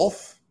is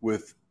golf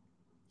with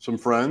some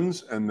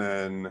friends, and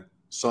then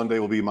Sunday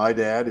will be my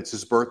dad. It's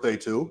his birthday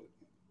too.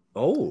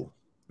 Oh,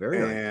 very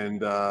nice. And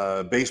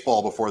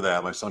baseball before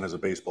that. My son has a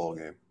baseball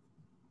game.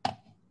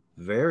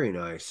 Very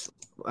nice.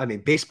 I mean,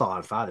 baseball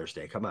on Father's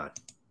Day. Come on.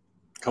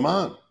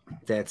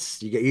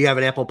 That's you have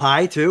an apple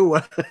pie too.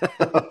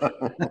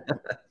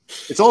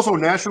 It's also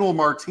National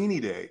Martini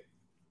Day.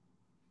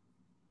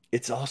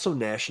 It's also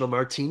National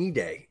Martini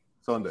Day.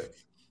 Sunday.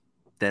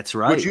 That's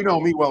right. Which you know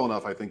me well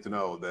enough, I think, to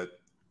know that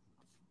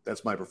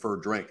that's my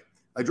preferred drink.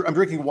 I'm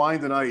drinking wine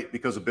tonight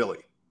because of Billy.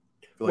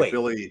 I feel like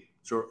Billy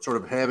sort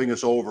of having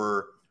us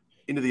over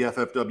into the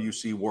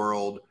FFWC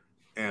world,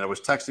 and I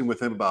was texting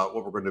with him about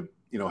what we're going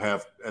to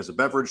have as a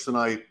beverage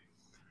tonight.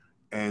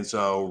 And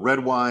so red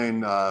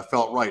wine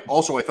felt right.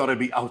 Also, I thought I'd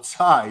be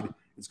outside.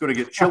 It's going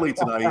to get chilly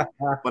tonight,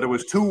 but it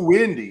was too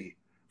windy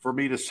for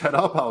me to set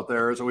up out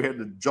there. So we had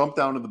to jump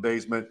down to the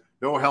basement.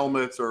 No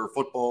helmets or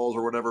footballs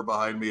or whatever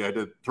behind me. I had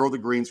to throw the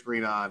green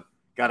screen on.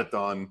 Got it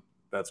done.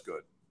 That's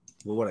good.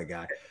 Well, what a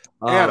guy.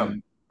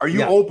 Adam, are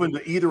you open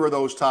to either of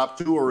those top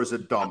 2, or is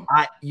it dumb?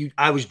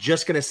 I was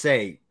just going to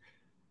say,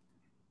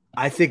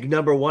 I think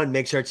number 1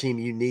 makes our team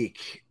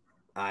unique.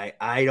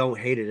 I don't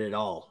hate it at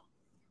all.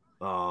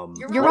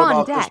 You're what on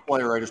about deck. This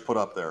player I just put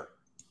up there?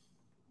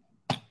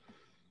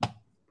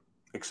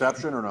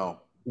 Exception or no?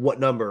 What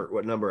number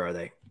are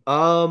they?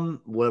 What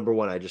number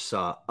 1 I just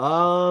saw?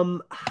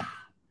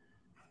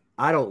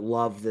 I don't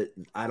love it.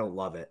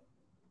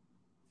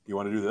 You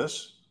want to do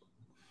this?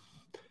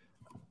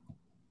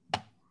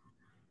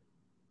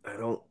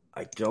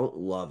 I don't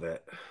love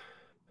it.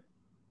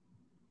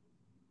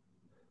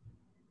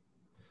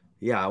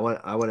 Yeah, I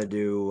want to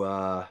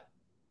do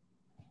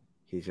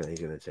he's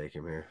gonna take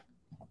him here.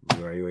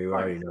 You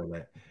already know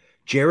that.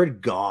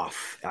 Jared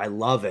Goff. I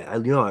love it.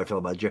 You know how I feel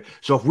about Jared.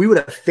 So if we would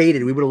have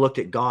faded, we would have looked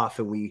at Goff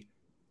and we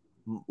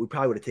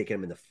probably would have taken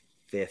him in the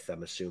 5th,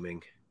 I'm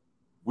assuming.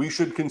 We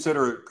should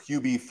consider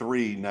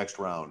QB3 next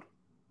round.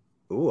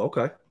 Ooh,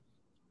 okay.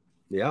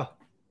 Yeah.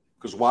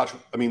 Because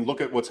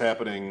look at what's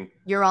happening.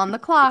 You're on the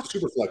clock.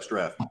 Superflex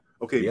draft.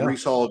 Okay, yeah.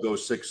 Breece Hall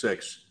goes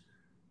 6'6".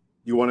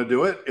 You want to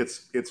do it?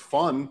 It's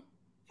fun.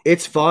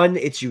 It's fun.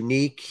 It's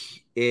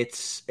unique.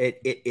 It's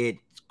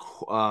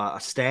a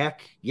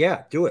stack.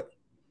 Yeah, do it.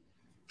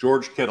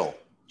 George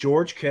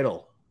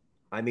Kittle.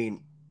 I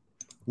mean,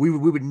 we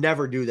would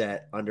never do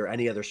that under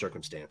any other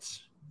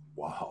circumstance.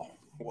 Wow.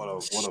 What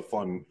a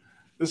fun.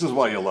 This is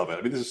why you love it.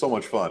 I mean, this is so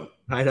much fun.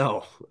 I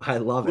know. I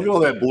love it. Look at all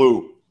that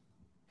blue.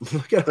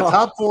 The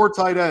top 4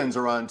 tight ends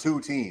are on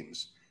 2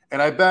 teams.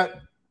 And I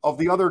bet of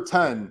the other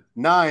 10,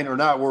 9 are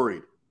not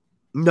worried.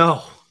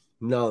 No,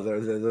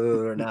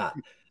 they're not.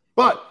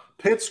 But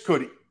Pitts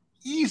could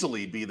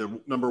easily be the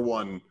number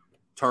 1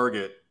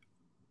 target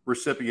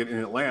recipient in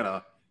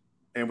Atlanta.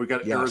 And we've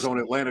got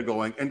Arizona, Atlanta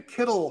going. And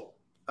Kittle,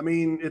 I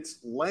mean, it's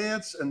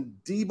Lance and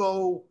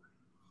Debo.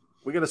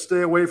 We got to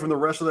stay away from the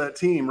rest of that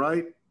team,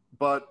 right?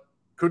 But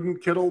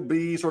couldn't Kittle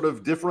be sort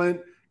of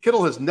different?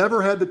 Kittle has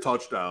never had the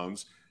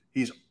touchdowns.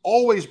 He's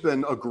always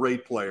been a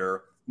great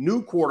player.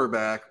 New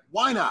quarterback.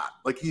 Why not?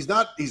 Like, he's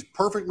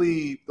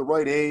perfectly the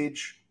right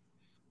age.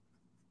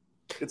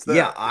 It's there.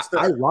 Yeah,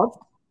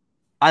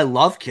 I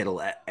love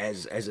Kittle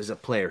as a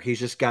player.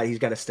 He's got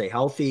to stay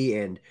healthy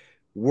and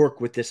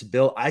work with this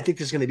build. I think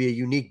this is going to be a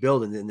unique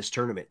build in this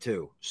tournament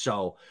too.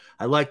 So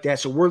I like that.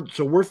 So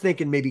we're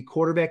thinking maybe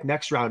quarterback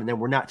next round, and then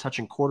we're not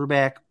touching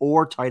quarterback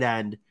or tight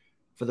end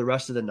for the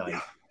rest of the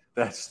night.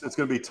 Yeah, it's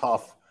going to be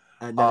tough.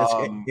 And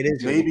it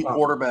is maybe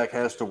quarterback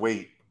has to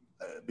wait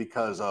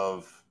because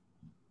of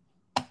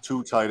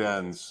 2 tight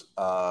ends.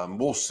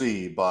 We'll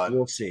see, but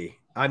we'll see.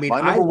 I mean,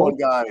 my number 1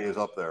 guy is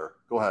up there.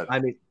 Go ahead. I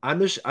mean, I'm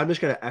just going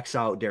to X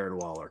out Darren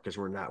Waller because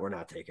we're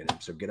not taking him.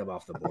 So get him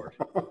off the board.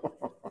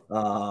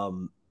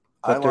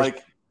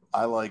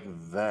 I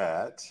like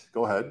that.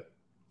 Go ahead.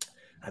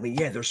 I mean,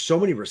 yeah, there's so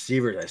many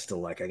receivers I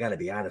still like. I got to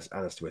be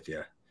honest with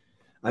you.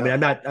 I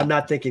mean, I'm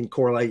not thinking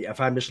correlate. If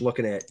I'm just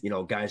looking at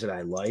guys that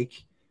I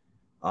like,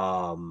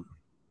 I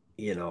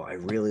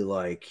really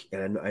like,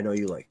 and I know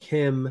you like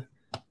him,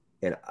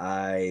 and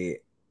there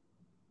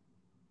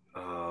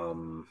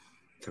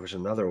was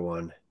another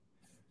one.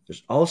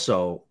 There's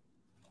also,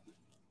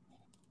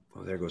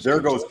 there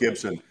goes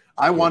Gibson.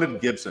 I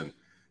wanted Gibson.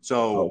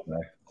 So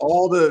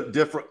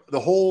the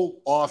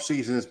whole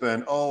offseason has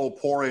been,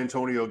 poor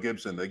Antonio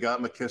Gibson. They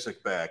got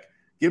McKissick back.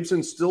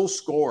 Gibson still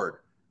scored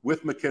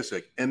with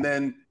McKissick. And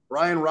then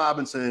Brian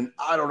Robinson,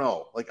 I don't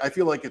know. Like, I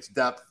feel like it's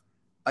depth.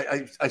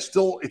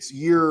 It's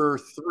year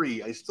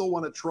 3. I still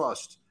want to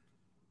trust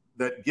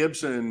that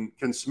Gibson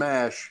can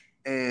smash,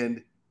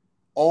 and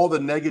all the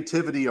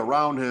negativity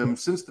around him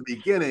since the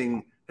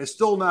beginning has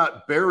still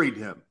not buried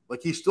him.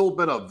 Like, he's still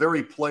been a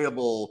very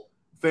playable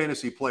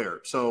fantasy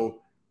player.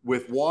 So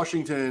with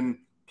Washington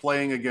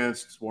playing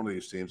against one of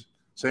these teams,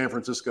 San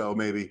Francisco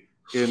maybe,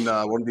 in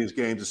one of these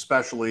games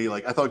especially,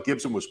 like, I thought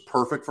Gibson was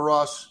perfect for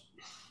us.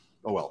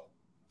 Oh, well.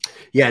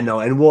 Yeah, no,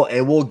 and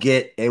we'll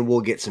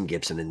get some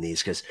Gibson in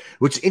these, because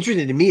what's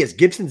interesting to me is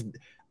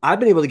I've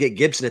been able to get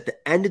Gibson at the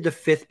end of the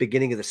 5th,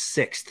 beginning of the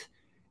 6th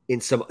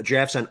in some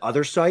drafts on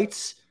other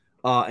sites.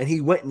 And he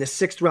went in the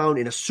 6th round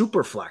in a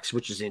super flex,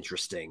 which is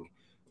interesting.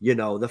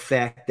 The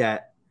fact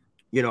that,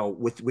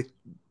 with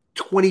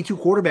 22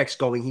 quarterbacks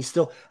going, he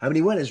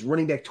went as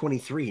running back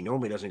 23. He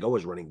normally doesn't go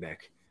as running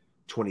back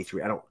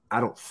 23. I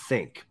don't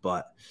think,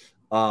 but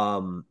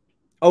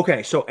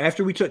okay. So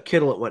after we took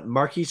Kittle, it went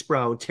Marquise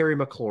Brown, Terry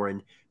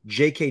McLaurin,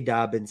 J.K.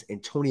 Dobbins,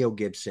 Antonio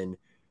Gibson,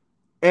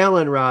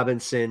 Allen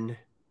Robinson,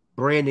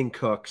 Brandon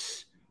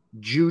Cooks,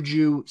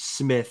 Juju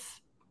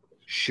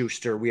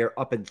Smith-Schuster. We are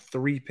up in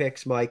 3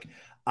 picks, Mike.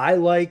 I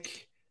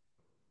like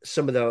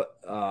some of the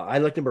I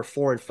like number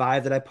 4 and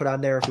 5 that I put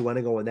on there if we want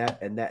to go in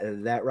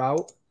that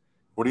route.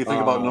 What do you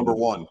think about number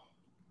 1?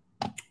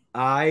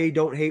 I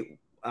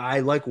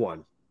like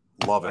 1.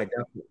 Love it.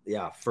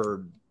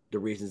 For the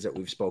reasons that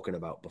we've spoken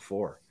about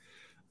before.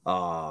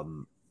 I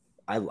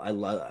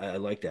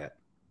like that.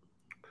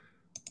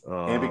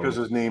 And because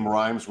his name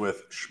rhymes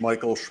with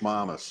Schmeichel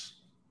Schmamus.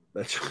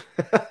 That's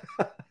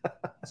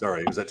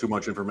Sorry, is that too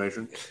much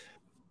information?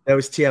 That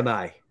was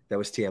TMI.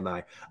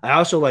 I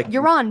also like.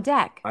 You're on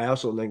deck. I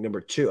also like number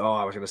 2. Oh,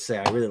 I was going to say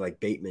I really like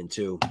Bateman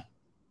too.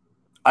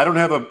 I don't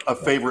have a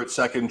favorite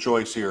second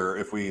choice here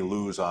if we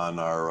lose on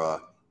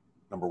our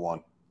number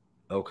 1.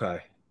 Okay.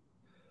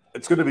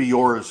 It's going to be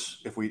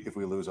yours if we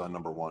lose on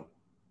number 1.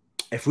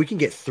 If we can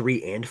get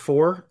 3 and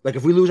 4, like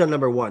if we lose on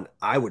number 1,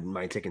 I wouldn't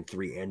mind taking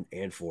 3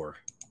 and 4.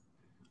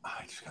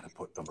 I just got to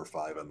put number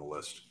 5 on the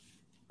list.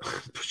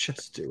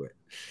 Just do it.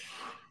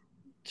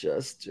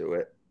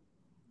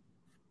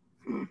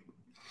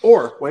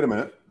 Or wait a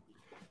minute.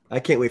 I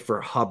can't wait for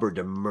Hubbard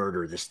to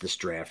murder this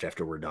draft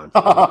after we're done.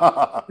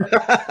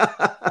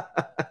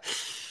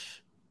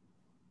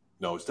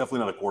 No, it's definitely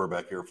not a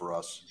quarterback here for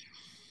us.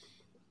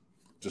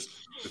 It's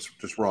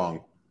just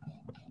wrong.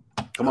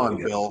 Come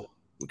on, Bill.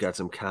 We got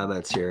some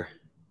comments here.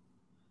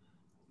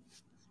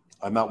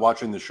 I'm not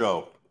watching the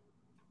show.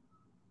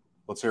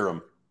 Let's hear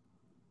them.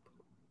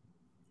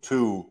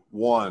 2,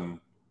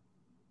 1.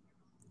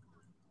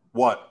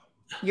 What?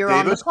 You're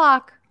Davis? On the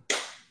clock.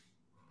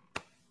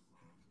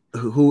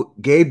 Who?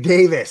 Gabe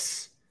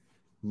Davis.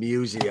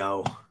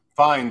 Museo.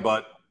 Fine,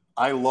 but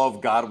I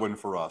love Godwin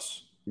for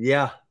us.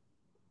 Yeah.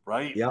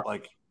 Right? Yeah.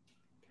 Like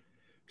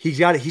he's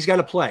got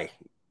to play.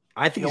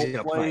 I think he's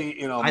going to play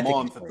in a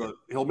month.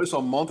 He'll miss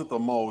a month at the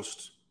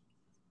most.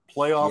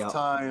 Playoff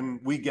time.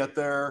 We get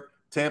there.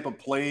 Tampa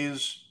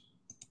plays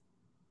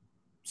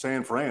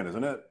San Fran,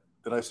 isn't it?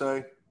 Did I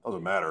say?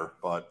 Doesn't matter.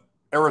 But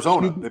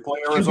Arizona. They play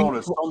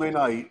Arizona Sunday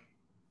night.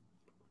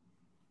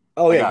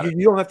 Oh yeah,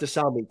 you don't have to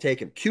sound me.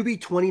 Take him.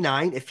 QB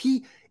 29. If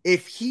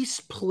he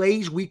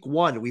plays week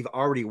 1, we've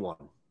already won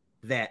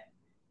that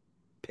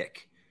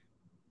pick.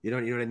 You know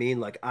what I mean?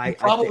 Like I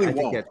probably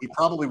won't. He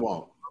probably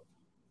won't.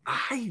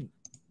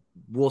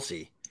 We'll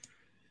see.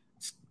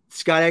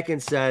 Scott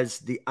Atkins says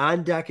the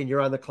on deck and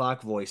you're on the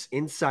clock voice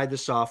inside the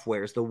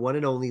software is the one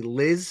and only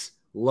Liz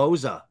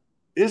Loza.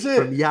 Is it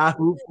from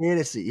Yahoo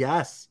Fantasy?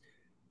 Yes,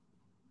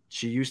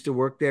 she used to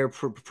work there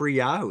pre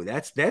Yahoo.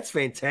 That's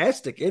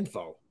fantastic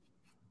info.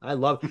 I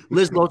love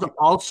Liz Loza,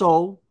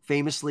 also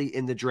famously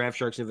in the Draft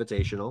Sharks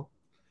Invitational.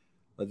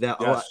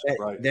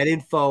 That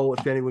info,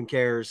 if anyone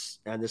cares,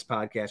 on this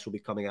podcast will be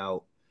coming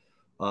out.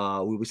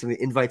 We'll be sending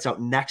invites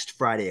out next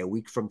Friday, a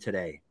week from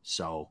today.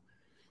 So,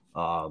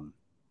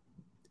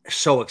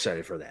 so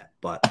excited for that.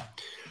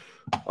 But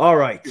all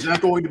right, is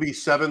that going to be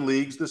 7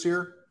 leagues this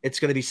year? It's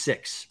going to be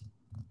 6.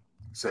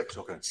 6,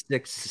 okay.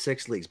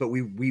 6 leagues, but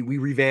we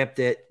revamped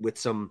it with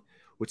some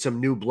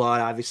new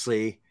blood.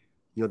 Obviously,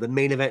 the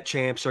main event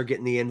champs are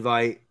getting the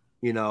invite.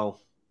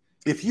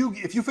 If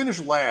you finish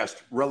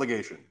last,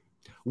 relegation.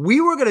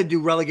 We were going to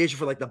do relegation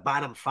for like the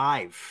bottom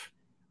 5.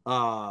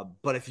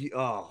 But if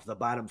the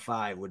bottom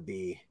 5 would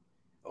be.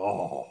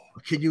 Oh,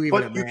 can you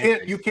even?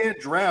 But you can't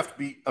draft.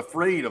 Be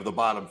afraid of the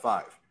bottom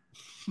 5.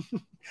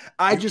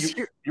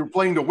 You're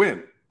playing to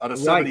win out of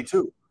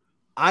 72.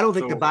 I don't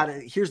think the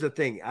bottom. Here's the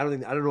thing. I don't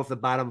know if the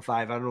bottom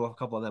 5. I don't know if a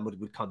couple of them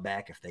would come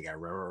back if they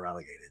got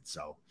relegated.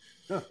 So,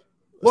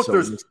 look,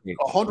 there's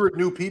 100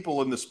 new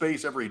people in the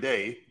space every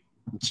day.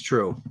 It's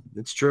true.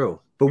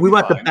 But we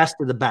want the best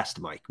of the best,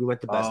 Mike. We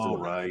want the best of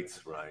the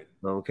best. Right.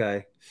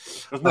 Okay.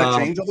 Doesn't that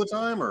change all the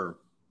time, or?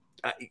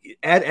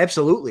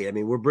 Absolutely. I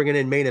mean, we're bringing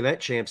in main event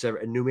champs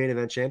new main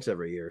event champs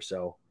every year.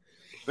 So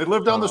they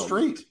live down the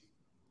street.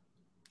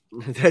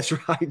 That's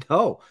right.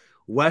 No,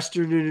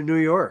 Western New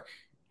York.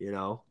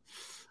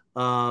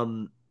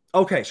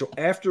 Okay. So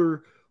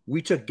after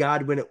we took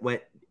Godwin, it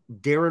went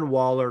Darren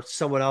Waller.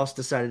 Someone else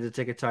decided to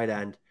take a tight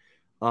end.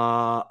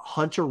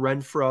 Hunter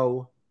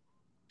Renfrow,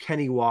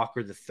 Kenneth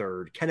Walker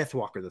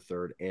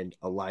III, and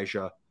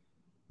Elijah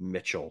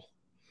Mitchell.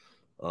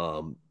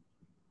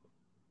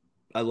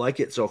 I like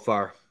it so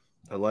far.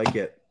 I like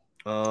it.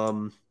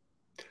 I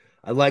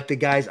like the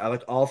guys. I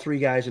like all 3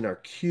 guys in our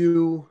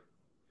queue.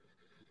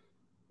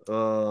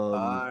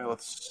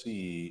 Let's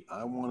see.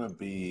 I want to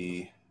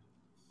be.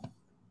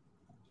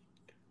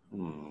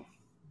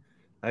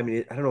 I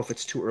mean, I don't know if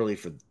it's too early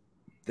for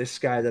this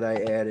guy that I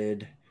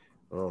added.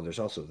 Oh, there's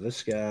also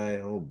this guy.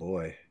 Oh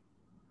boy.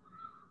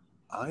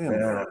 I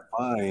am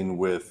fine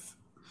with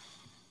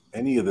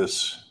any of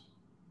this.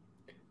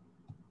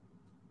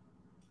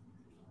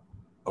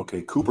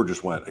 Okay, Cooper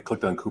just went. I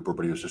clicked on Cooper,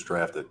 but he was just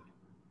drafted.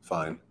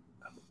 Fine.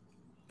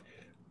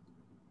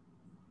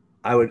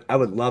 I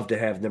would love to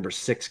have number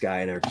 6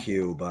 guy in our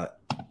queue, but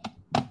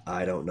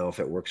I don't know if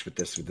it works with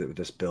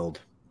this build.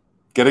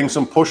 Getting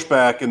some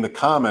pushback in the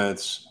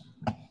comments.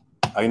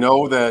 I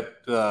know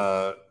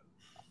that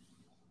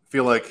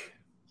feel like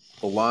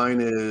the line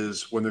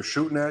is when they're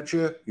shooting at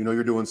you,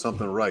 you're doing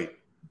something right.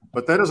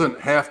 But that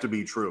doesn't have to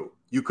be true.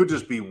 You could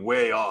just be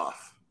way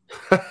off.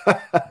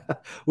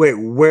 Wait,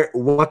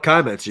 what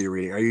comments are you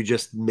reading? Are you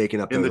just making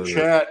up in the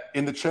chat?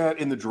 In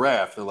the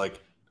draft, they're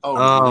like,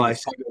 "Oh, I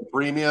see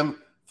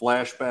premium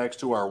flashbacks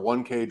to our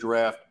 1K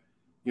draft."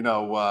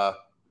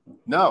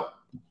 No,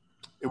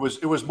 it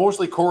was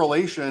mostly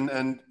correlation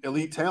and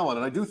elite talent,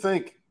 and I do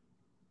think,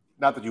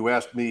 not that you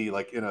asked me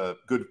like in a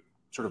good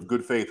sort of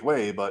good faith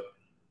way, but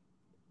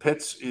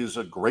Pitts is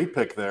a great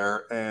pick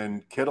there,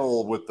 and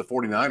Kittle with the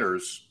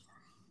 49ers.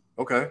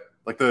 Okay.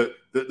 Like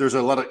there's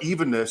a lot of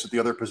evenness at the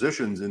other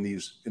positions in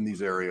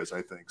these areas,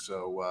 I think.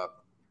 So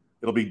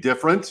it'll be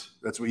different.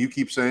 That's what you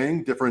keep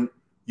saying. Different,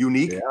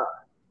 unique. Yeah.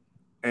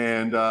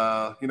 And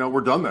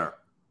we're done there.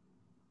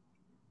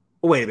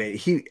 Wait a minute.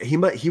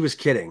 He was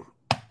kidding.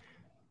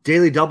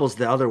 Daily Double's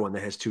the other one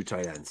that has 2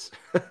 tight ends.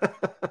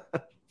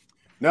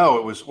 No,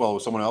 it was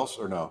someone else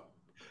or no?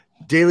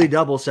 Daily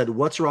Double said,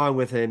 "What's wrong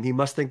with him? He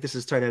must think this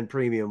is tight end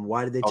premium.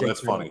 Why did they take?" That's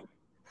funny.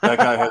 That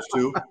guy has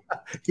 2.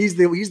 He's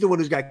the one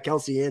who's got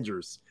Kelsey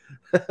Andrews.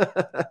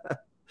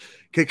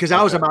 Because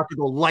I was about to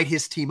go light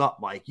his team up,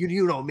 Mike.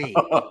 You know me.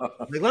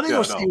 Like, let me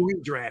go see who we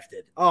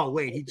drafted. Oh,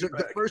 wait. He took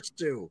the first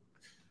two.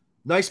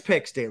 Nice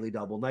picks, Daily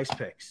Double. Nice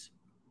picks.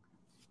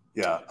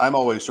 Yeah, I'm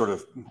always sort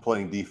of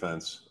playing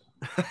defense.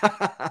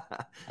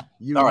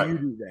 You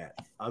do that.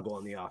 I'll go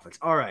on the offense.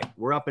 All right.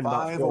 We're up in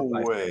about 4 or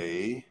 5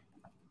 away.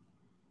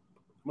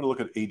 I'm going to look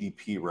at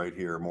ADP right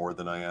here more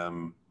than I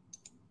am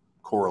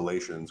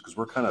correlations because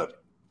we're kind of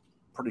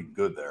pretty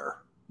good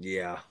there.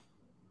 Yeah.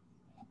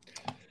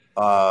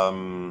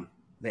 Man,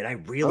 I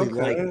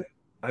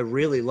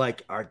really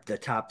like the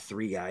top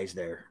 3 guys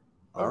there.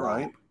 All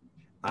right.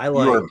 You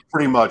are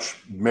pretty much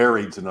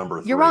married to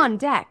number 3. You're on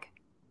deck.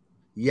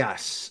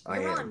 Yes, I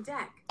am. You're on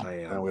deck. I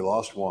am. And we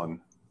lost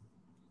one.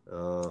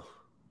 But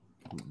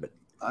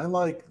I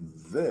like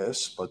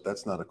this, but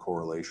that's not a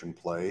correlation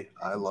play.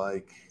 I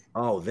like.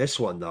 Oh, this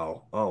one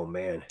though. Oh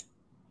man.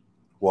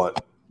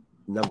 What?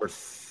 Number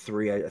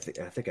 3. I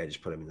think I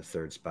just put him in the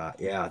 3rd spot.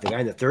 Yeah, the guy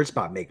in the 3rd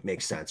spot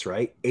makes sense,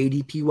 right?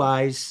 ADP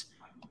wise,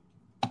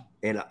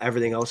 and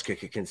everything else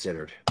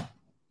considered.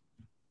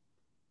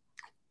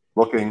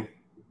 Looking.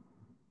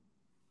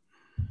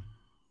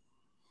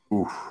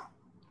 Oof.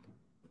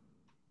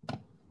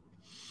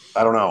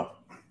 I don't know.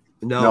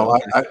 No,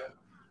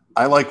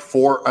 I like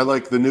 4. I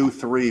like the new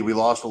 3. We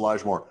lost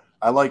Elijah Moore.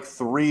 I like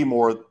 3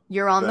 more.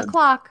 You're on the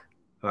clock.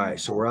 All right,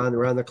 so we're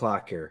on the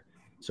clock here.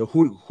 So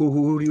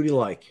who do you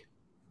like?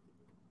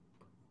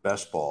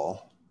 Best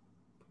ball.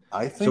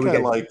 I think I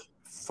like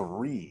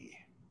 3.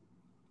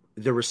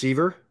 The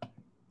receiver?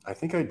 I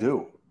think I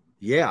do.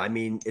 Yeah, I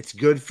mean, it's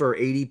good for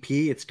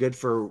ADP. It's good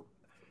for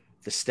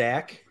the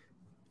stack.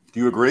 Do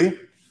you agree?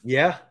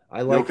 Yeah,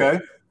 I like it. Okay.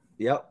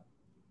 Yep.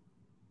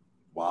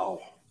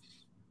 Wow.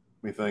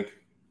 Let me think.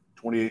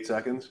 28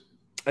 seconds.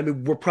 I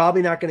mean, we're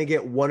probably not going to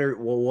get one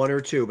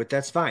or two, but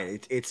that's fine.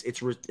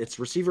 It's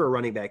receiver or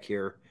running back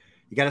here.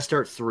 You got to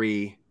start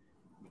 3.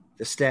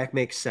 The stack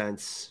makes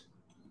sense.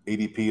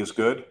 ADP is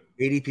good.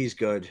 ADP is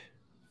good.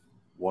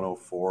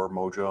 104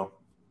 Mojo.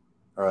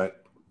 All right.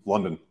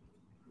 London.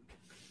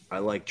 I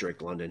like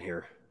Drake London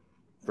here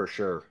for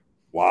sure.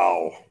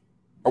 Wow.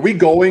 Are we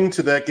going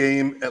to that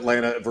game,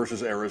 Atlanta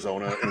versus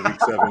Arizona in week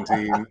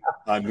 17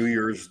 on New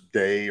Year's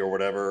Day or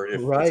whatever,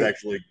 if it's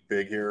actually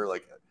big here?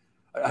 Like,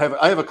 I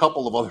have a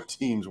couple of other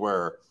teams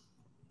where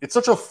it's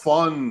such a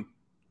fun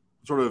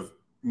sort of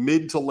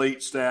mid to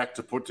late stack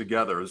to put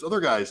together. There's other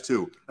guys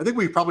too. I think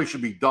we probably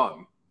should be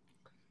done.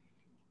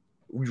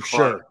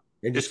 Sure.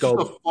 And it's just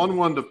a fun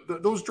one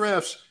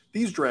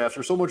these drafts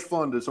are so much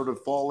fun to sort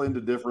of fall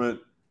into different,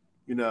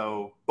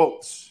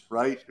 boats,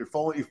 right?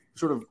 You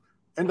sort of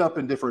end up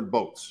in different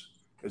boats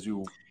as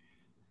you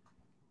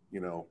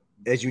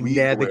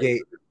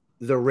navigate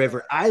the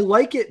river. I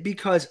like it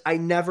because I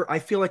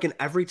feel like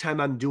every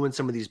time I'm doing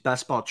some of these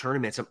best ball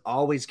tournaments, I'm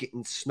always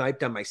getting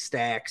sniped on my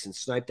stacks and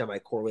sniped on my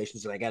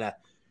correlations. And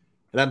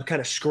I'm kind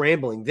of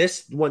scrambling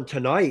this one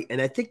tonight.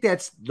 And I think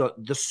that's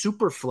the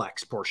super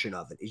flex portion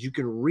of it is you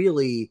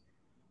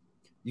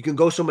can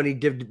go so many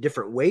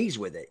different ways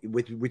with it.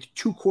 With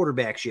 2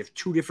 quarterbacks, you have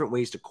 2 different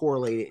ways to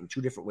correlate it and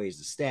 2 different ways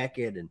to stack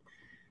it and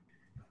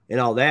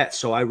all that.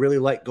 So I really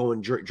like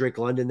going Drake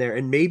London there.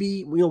 And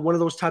maybe, one of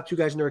those top 2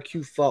 guys in our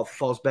queue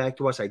falls back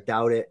to us. I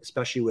doubt it,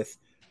 especially with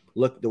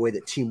the way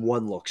that Team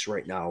 1 looks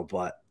right now.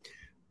 But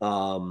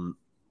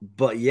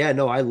yeah,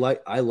 no, I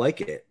like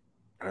it.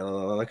 I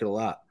like it a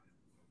lot.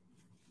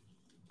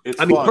 It's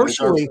fun.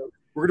 Personally,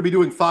 we're going to be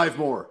doing 5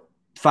 more.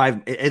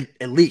 5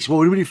 at least. Well,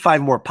 we're going to do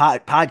 5 more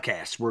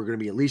podcasts. We're going to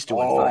be at least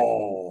doing 5.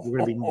 We're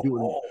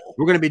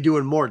going to be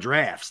doing more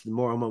drafts,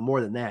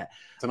 more than that.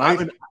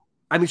 Tonight.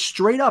 I mean,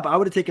 straight up, I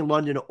would have taken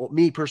London.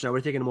 Me personally, I would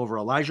have taken him over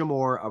Elijah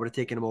Moore. I would have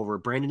taken him over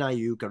Brandon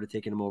Ayuk. I would have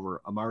taken him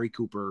over Amari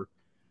Cooper.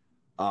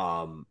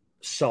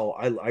 So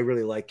I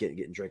really like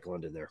getting Drake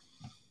London there.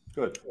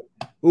 Good.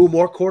 Ooh,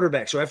 more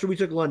quarterbacks. So after we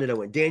took London, I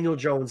went Daniel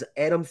Jones,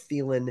 Adam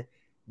Thielen,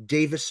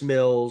 Davis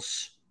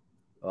Mills.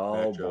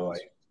 Oh boy,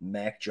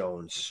 Mac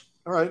Jones.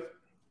 All right.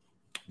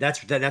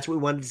 That's what we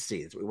wanted to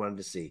see. That's what we wanted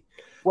to see.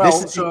 Well,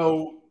 this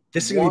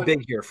is going to be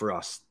big here for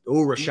us.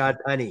 Oh, Rashad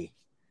Penny.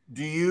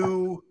 Do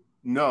you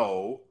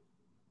know,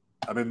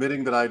 I'm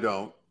admitting that I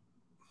don't,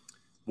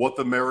 what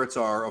the merits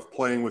are of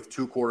playing with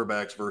 2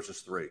 quarterbacks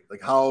versus 3?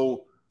 Like,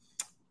 how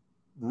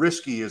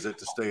risky is it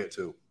to stay at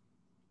 2?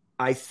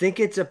 I think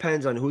it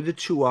depends on who the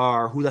 2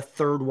 are, who the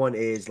 3rd one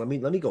is. Let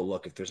me go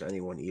look if there's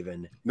anyone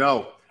even.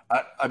 No,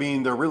 I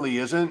mean, there really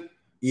isn't.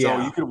 Yeah.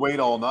 So you could wait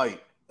all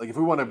night. Like, if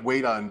we want to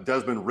wait on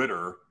Desmond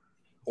Ridder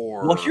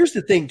or. Well, here's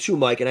the thing, too,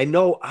 Mike, and I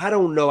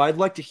don't know. I'd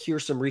like to hear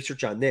some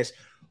research on this.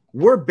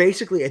 We're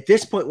basically, at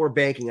this point, we're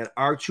banking on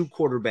our 2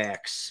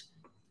 quarterbacks,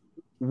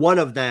 one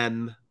of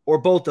them or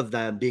both of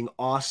them being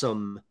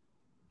awesome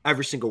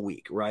every single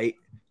week, right?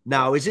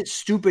 Now, is it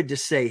stupid to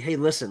say, hey,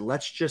 listen,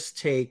 let's just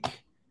take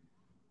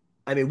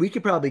 – I mean, we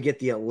could probably get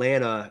the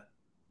Atlanta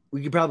 –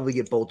 we could probably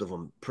get both of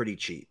them pretty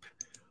cheap.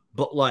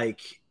 But,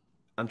 like,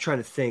 I'm trying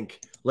to think.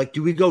 Like,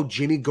 do we go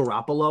Jimmy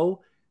Garoppolo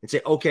and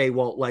say, okay,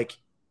 well, like,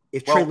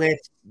 if Trey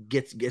Lance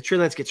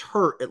gets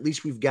hurt, at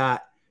least we've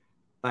got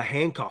a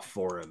handcuff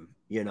for him.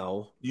 You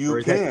know,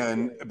 you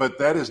can, but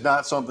that is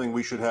not something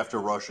we should have to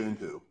rush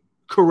into.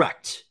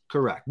 Correct.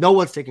 No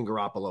one's taking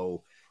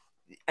Garoppolo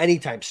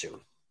anytime soon.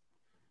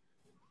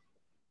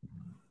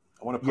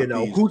 I want to put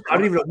these. I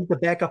don't even know who's the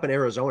backup in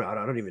Arizona.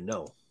 I don't even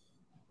know.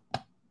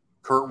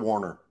 Kurt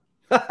Warner.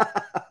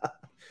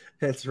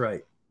 That's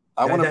right.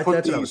 I want to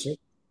put these.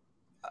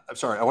 I'm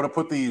sorry. I want to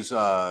put these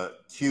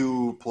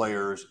Q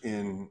players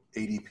in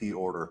ADP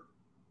order.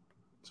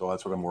 So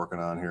that's what I'm working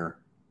on here.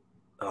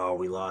 Oh,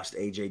 we lost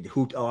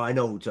AJ. Oh, I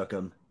know who took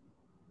him.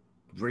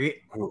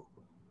 Oh,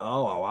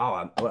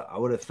 wow. I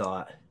would have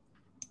thought.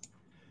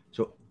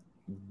 So,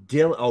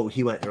 Dylan. Oh,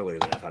 he went earlier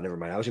than I thought. Never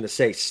mind. I was going to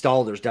say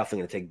Stalder's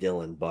definitely going to take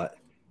Dylan, but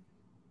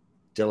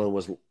Dylan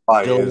was.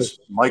 Is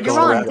Michael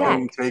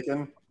Ratman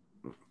taken?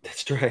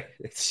 That's right.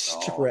 It's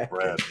Brad.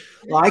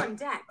 Well, I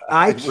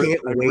can't wait.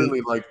 I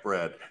really like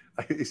Brad.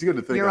 He's going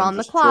to think you're I'm on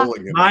the just clock.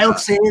 trolling him.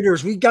 Miles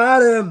Sanders, we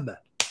got him.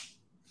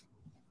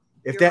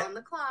 You're on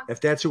the clock.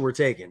 If that's who we're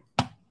taking.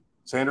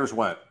 Sanders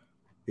went.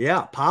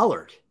 Yeah,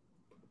 Pollard.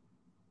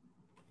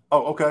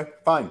 Oh, okay.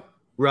 Fine.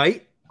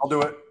 Right? I'll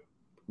do it.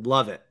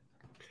 Love it.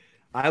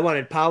 I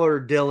wanted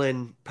Pollard,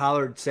 Dylan.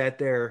 Pollard sat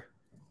there.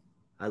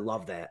 I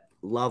love that.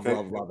 Love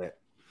it.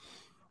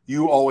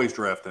 You always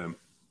draft him.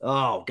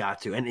 Oh,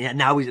 got to. And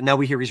now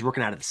we hear he's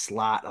working out of the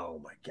slot. Oh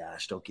my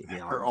gosh, don't get me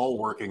on. They're all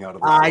working out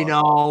of the slot.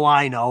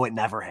 I know. It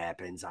never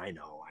happens. I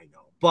know.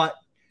 But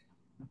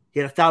he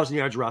had 1,000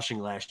 yards rushing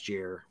last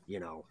year,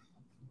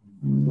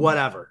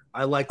 Whatever.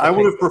 I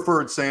would have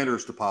preferred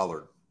Sanders to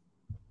Pollard.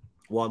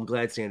 Well, I'm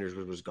glad Sanders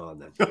was gone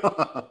then.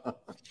 So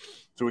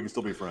we can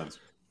still be friends.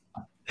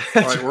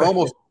 All right, we're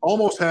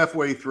almost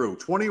halfway through.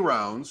 20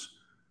 rounds,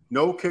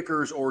 no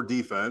kickers or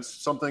defense.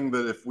 Something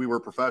that if we were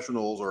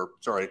professionals, or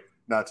sorry,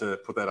 not to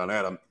put that on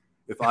Adam,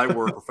 if I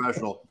were a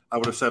professional, I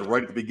would have said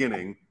right at the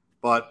beginning.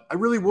 But I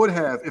really would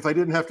have if I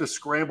didn't have to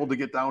scramble to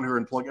get down here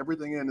and plug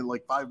everything in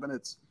like 5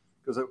 minutes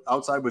because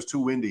outside was too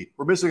windy.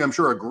 We're missing, I'm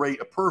sure,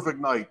 a perfect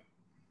night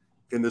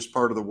in this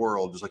part of the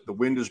world. Just like the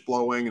wind is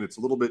blowing and it's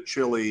a little bit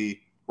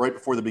chilly right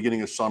before the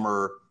beginning of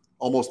summer,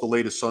 almost the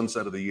latest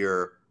sunset of the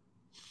year.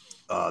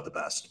 The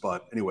best.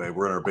 But anyway,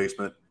 we're in our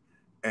basement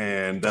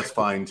and that's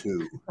fine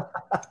too.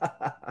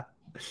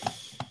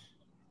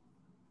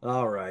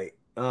 All right.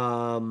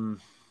 Do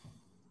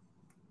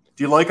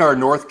you like our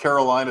North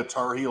Carolina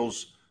Tar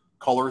Heels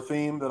color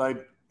theme that I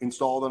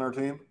installed on our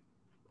team?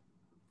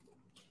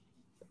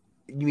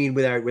 You mean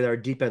with our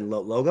deep end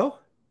logo?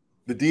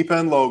 The deep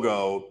end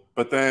logo,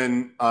 but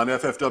then on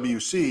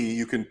FFWC,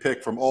 you can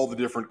pick from all the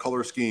different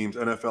color schemes,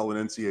 NFL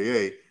and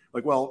NCAA.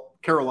 Like, well,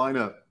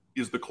 Carolina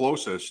is the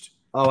closest.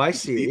 Oh, I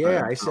see it.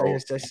 Yeah, I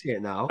see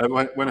it now. I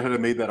went ahead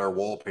and made that our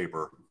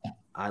wallpaper.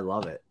 I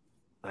love it.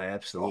 I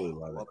absolutely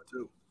love it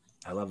too.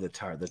 I love the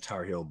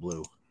Tar Heel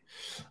blue.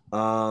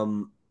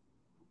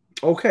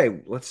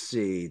 Okay, let's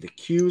see. The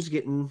queue's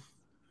getting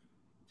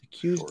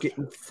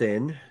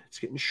thin. It's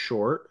getting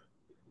short.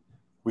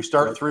 We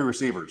start 3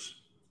 receivers.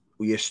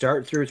 You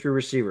start through 3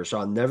 receivers, so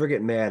I'll never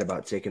get mad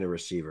about taking a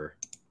receiver.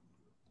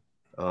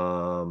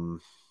 Oh,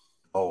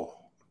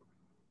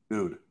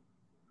 dude.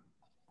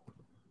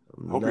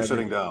 Hope you're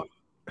sitting down.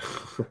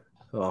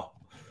 Oh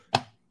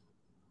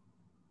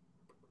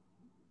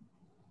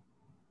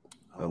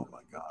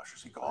my gosh,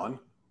 is he gone?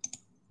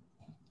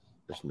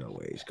 There's no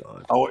way he's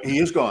gone. Oh, he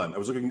is gone. I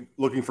was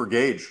looking for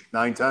Gage,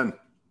 9-10.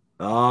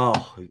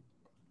 Oh,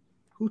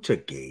 who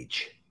took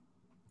Gage?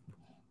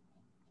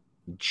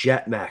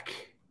 Jet Mech.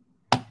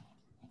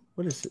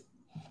 What is it?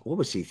 What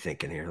was he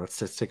thinking here? Let's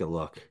take a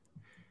look.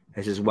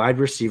 This is wide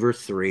receiver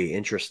 3.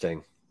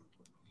 Interesting.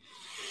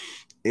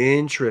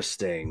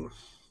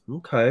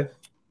 Okay.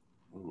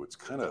 Ooh, it's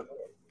kind of.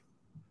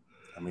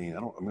 I'm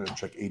going to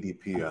check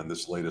ADP on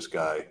this latest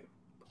guy.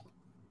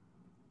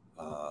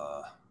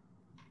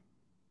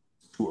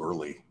 Too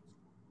early.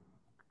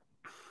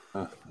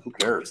 Who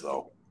cares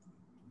though?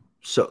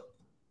 So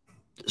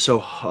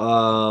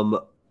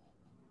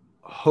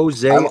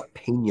Jose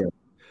Pena.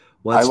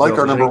 I like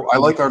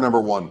our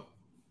number 1.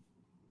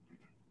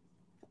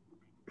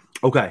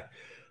 Okay.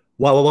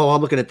 Well,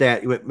 I'm looking at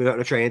that. We're going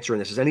to try answering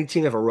this. Does any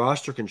team have a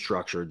roster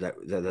construction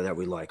that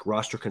we like?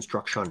 Roster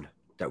construction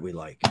that we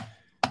like?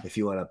 If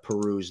you want to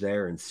peruse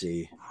there and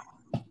see.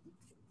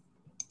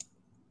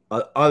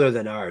 Other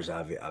than ours,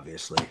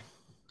 obviously.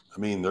 I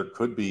mean, there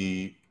could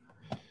be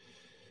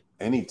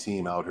any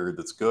team out here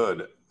that's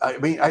good. I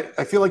mean,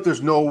 I feel like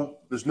there's no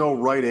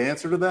right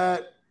answer to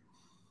that.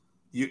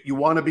 You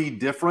want to be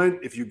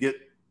different if you're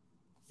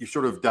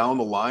sort of down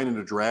the line in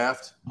a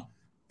draft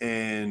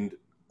and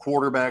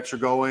quarterbacks are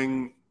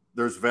going,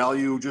 there's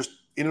value just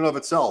in and of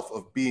itself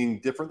of being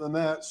different than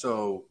that.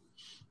 So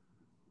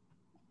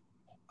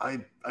I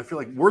feel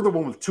like we're the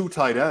one with 2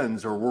 tight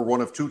ends, or we're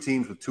one of 2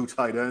 teams with 2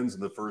 tight ends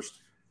in the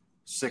first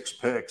 6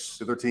 picks.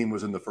 The other team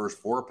was in the first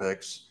 4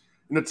 picks.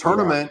 In a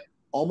tournament,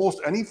 almost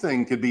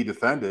anything could be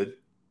defended.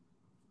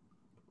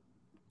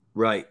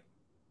 Right.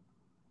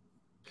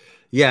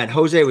 Yeah, and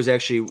Jose was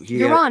actually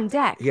you're on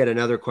deck. He had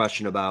another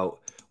question about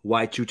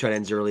why 2 tight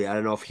ends early. I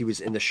don't know if he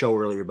was in the show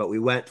earlier, but we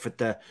went for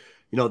the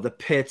the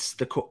Pitts,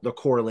 the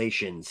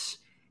correlations,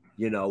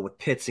 with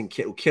Pitts and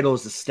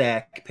Kittle's the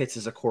stack, Pitts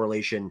is a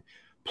correlation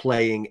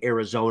playing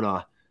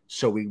Arizona.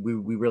 So we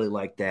really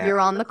like that. You're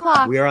on the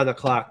clock. We are on the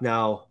clock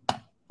now.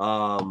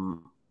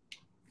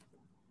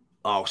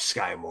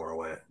 Sky Moore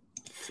went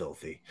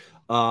filthy.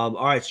 All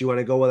right, so you want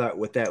to go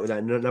with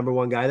that number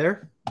one guy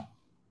there?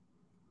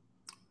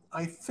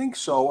 I think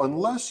so,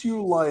 unless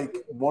you like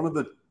one of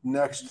the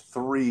next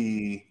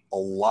three a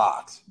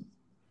lot.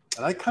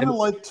 And I kind of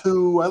like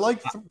two. I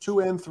like 2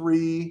 and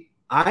 3.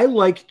 I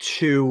like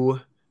 2,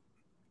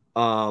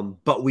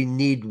 but we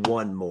need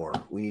one more.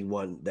 We need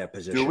one that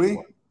position. Do we?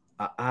 More.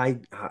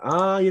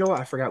 You know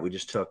what? I forgot we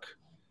just took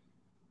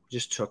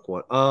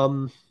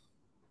one.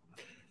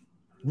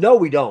 No,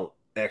 we don't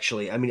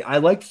actually. I mean, I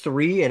like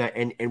 3,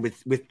 and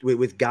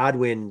with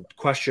Godwin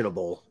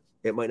questionable,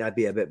 it might not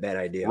be a bad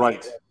idea.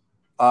 Right.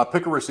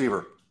 Pick a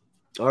receiver.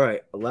 All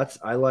right.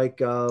 I like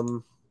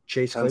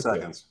Chase. 10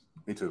 seconds.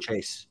 Me too.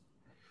 Chase.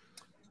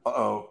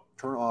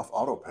 Turn off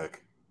auto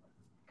pick.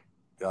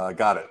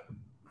 Got it.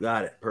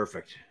 Got it.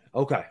 Perfect.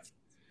 Okay.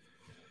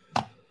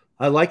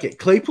 I like it.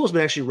 Claypool's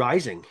been actually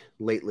rising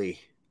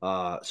lately.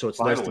 So it's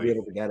nice to be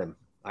able to get him.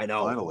 I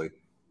know. Finally.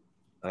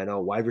 I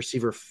know. Wide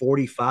receiver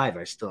 45.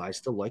 I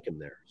still like him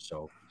there.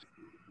 So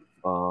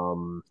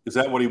is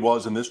that what he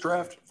was in this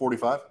draft?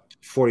 45?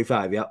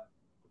 45, yep.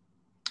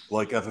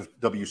 Like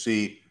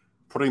FFWC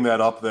putting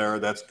that up there,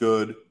 that's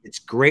good. It's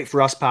great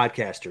for us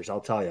podcasters,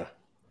 I'll tell you.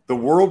 The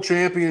World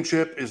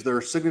Championship is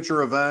their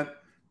signature event,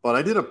 but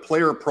I did a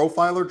player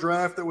profiler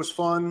draft that was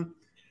fun,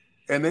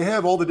 and they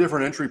have all the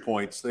different entry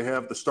points. They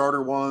have the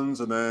starter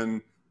ones and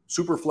then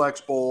Super Flex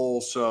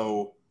Bowl.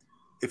 So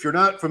if you're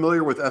not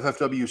familiar with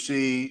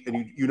FFWC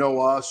and you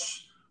know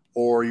us,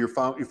 or you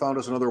found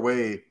us another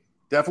way,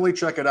 definitely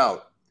check it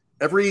out.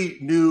 Every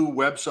new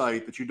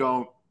website that you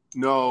don't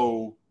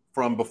know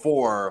from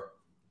before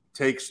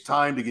takes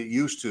time to get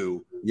used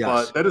to. Yes.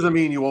 But that doesn't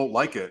mean you won't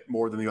like it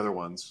more than the other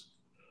ones.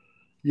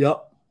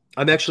 Yep.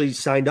 I'm actually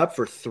signed up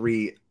for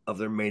 3 of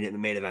their main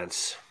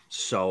events.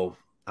 So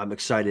I'm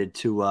excited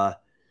to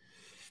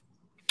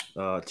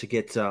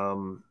get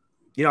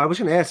I was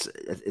going to ask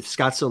if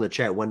Scott's still in the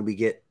chat, when we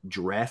get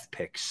draft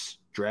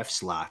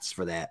slots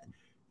for that.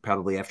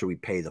 Probably after we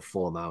pay the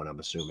full amount, I'm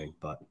assuming.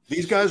 But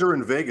these guys are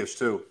in Vegas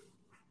too.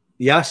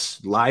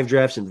 Yes, live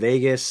drafts in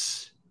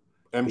Vegas.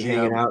 MGM.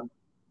 Hanging out.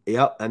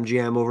 Yep,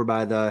 MGM over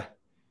by the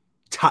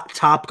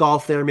top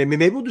golf there.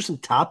 Maybe we'll do some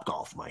top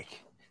golf,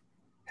 Mike.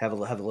 Have a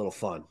little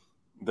fun.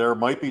 There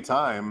might be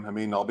time. I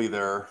mean, I'll be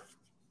there.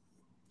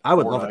 I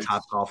would love a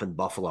top golf in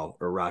Buffalo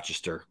or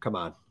Rochester. Come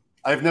on.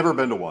 I've never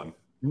been to one.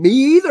 Me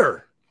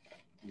either.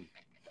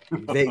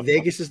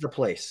 Vegas is the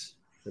place.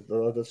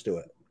 Let's do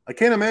it. I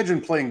can't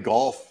imagine playing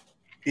golf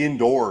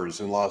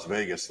indoors in Las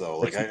Vegas, though.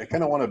 Like, I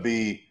kind of want to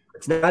be.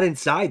 It's not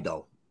inside,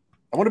 though.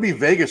 I want to be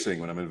Vegasing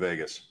when I'm in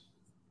Vegas.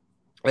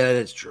 That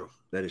is true.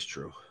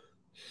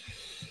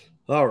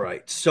 All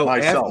right. So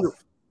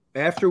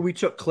after we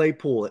took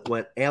Claypool, it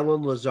went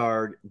Alan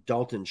Lazard,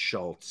 Dalton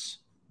Schultz,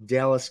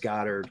 Dallas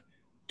Goedert,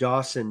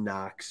 Dawson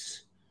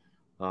Knox.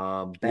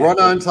 Run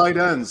on tight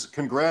ends.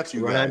 Congrats,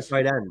 you guys. Run on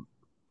tight end.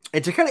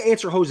 And to kind of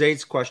answer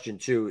Jose's question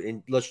too,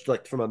 and let's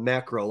like from a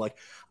macro, like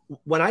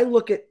when I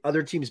look at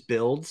other teams'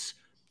 builds,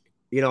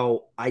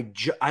 I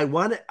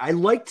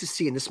like to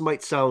see, and this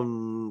might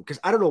sound, because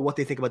I don't know what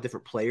they think about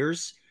different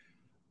players.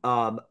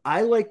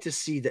 I like to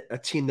see that a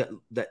team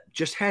that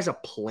just has a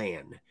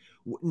plan,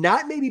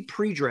 not maybe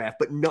pre-draft,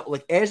 but no,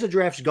 like as the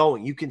draft's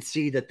going, you can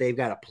see that they've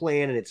got a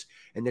plan,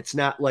 and it's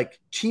not like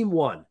team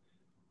one.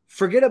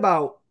 Forget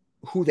about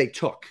who they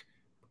took.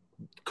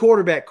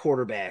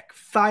 Quarterback,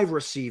 5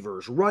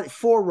 receivers,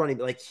 4 running.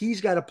 Like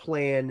he's got a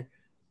plan,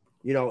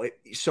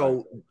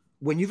 so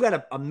when you've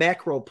got a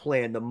macro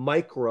plan, the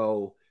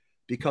micro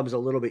becomes a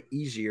little bit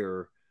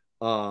easier.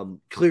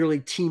 Clearly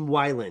Team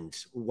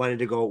Weiland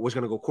was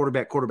going to go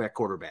quarterback.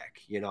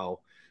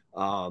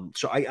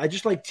 So I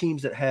just like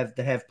teams that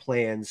have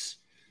plans,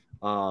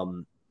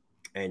 and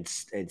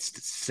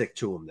stick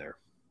to them there.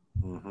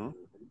 Mm-hmm.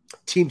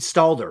 Team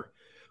Stalder,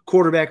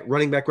 quarterback,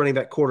 running back,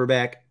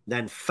 quarterback,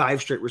 then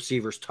 5 straight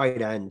receivers,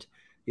 tight end.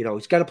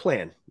 He's got a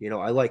plan.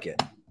 I like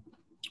it.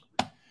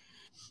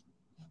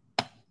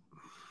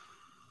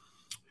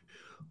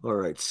 All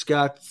right.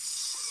 Scott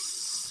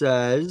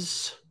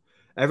says,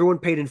 everyone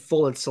paid in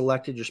full and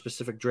selected your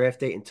specific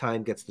draft date and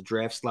time gets the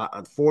draft slot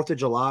on 4th of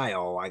July.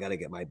 Oh, I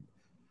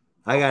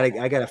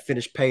gotta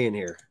finish paying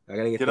here. I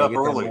gotta get up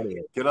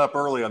early. Get up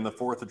early on the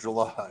 4th of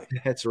July.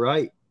 That's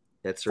right.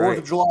 4th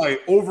of July,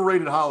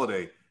 overrated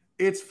holiday.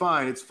 It's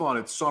fine. It's fun.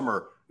 It's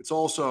summer. It's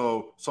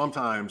also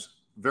sometimes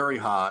very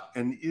hot.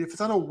 And if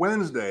it's on a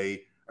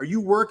Wednesday, are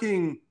you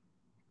working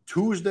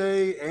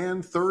Tuesday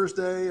and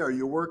Thursday? Are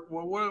you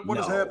what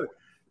is happening?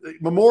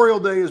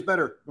 Memorial Day is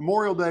better.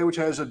 Memorial Day, which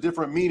has a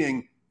different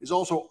meaning, is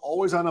also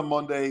always on a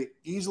Monday,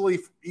 easily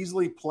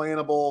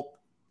plannable.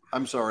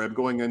 I'm sorry, I'm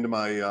going into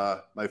my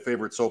my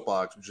favorite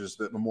soapbox, which is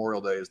that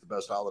Memorial Day is the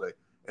best holiday.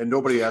 And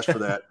nobody asked for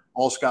that.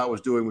 All Scott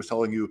was doing was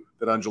telling you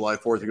that on July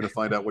 4th, you're going to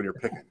find out when you're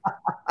picking.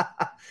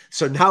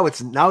 So now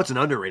it's an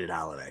underrated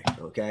holiday.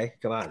 Okay,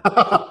 come on.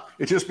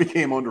 It just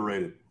became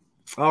underrated.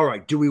 All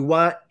right. Do we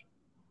want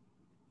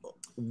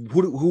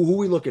who are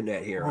we looking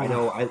at here?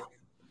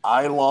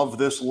 I love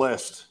this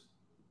list.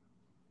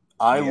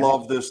 I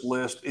love this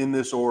list in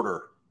this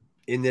order.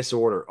 In this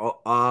order.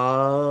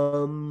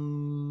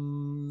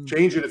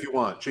 Change it if you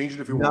want.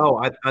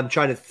 No, I'm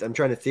trying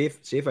to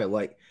see if I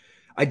like.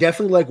 I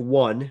definitely like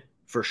 1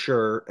 for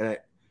sure, and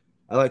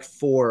I like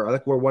 4. I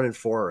like where 1 and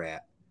 4 are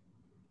at.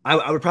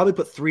 I would probably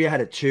put 3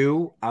 ahead of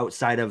 2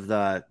 outside of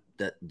the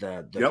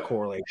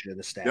correlation and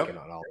the stack and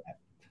all that.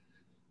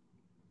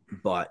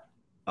 But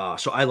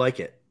so I like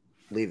it.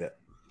 Leave it.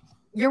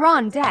 You're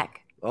on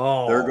deck.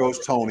 Oh, there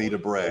goes Tony to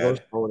Brad. There goes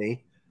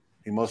Tony.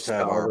 He must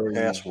have our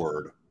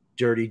password.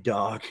 Dirty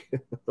dog.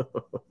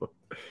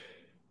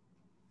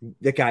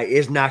 That guy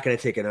is not going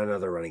to take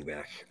another running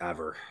back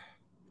ever.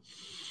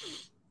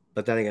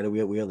 But then again,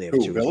 we only have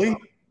 2. Billy? Well.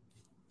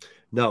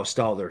 No,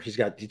 Stalder.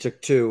 He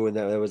took 2, and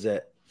that was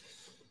it.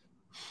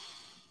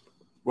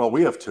 Well,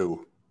 we have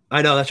 2.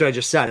 I know, that's what I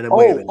just said. And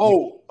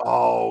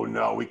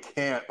no, we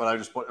can't. But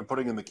I'm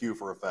putting in the queue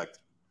for effect.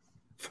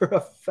 For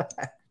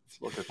effect.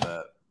 Look at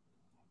that.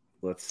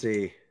 Let's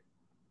see.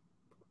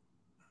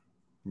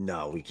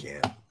 No, we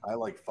can't. I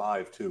like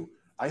 5 too.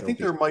 I think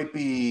there might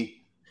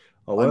be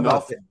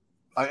enough.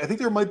 I think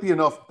there might be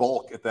enough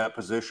bulk at that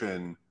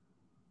position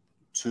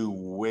to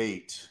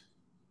wait.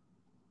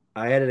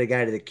 I added a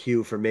guy to the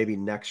queue for maybe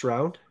next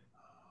round.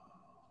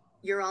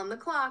 You're on the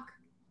clock.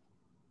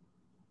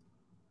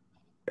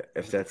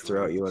 If that's the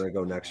route you want to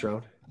go next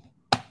round.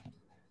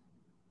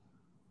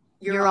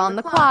 You're on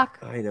the clock.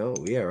 I know.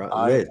 Yeah.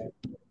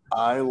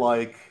 I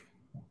like.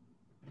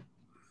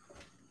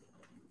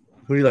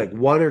 Who do you like?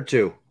 1 or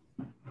 2?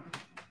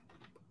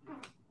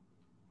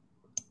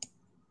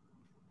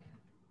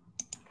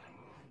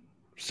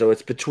 So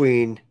it's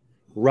between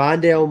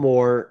Rondale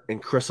Moore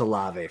and Chris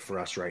Olave for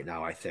us right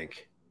now, I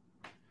think.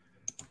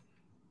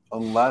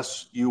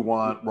 Unless you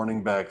want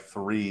running back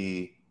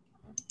 3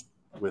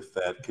 with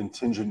that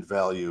contingent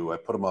value, I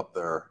put him up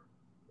there.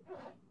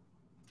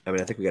 I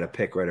mean, I think we got to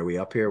pick, right? Are we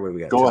up here? What do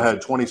we got? Go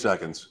ahead, 20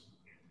 seconds.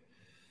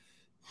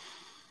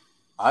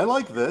 I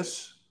like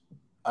this.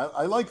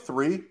 I like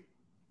 3.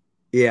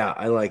 Yeah,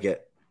 I like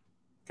it.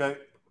 Okay.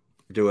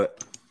 Do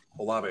it.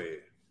 Olave.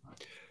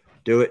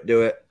 Do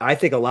it. I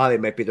think Olave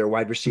might be their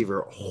wide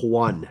receiver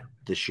 1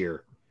 this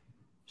year.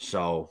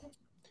 So.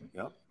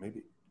 Yeah,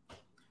 maybe.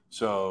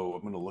 So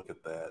I'm going to look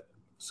at that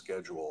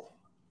schedule.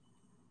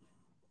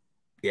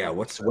 Yeah,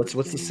 what's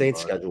the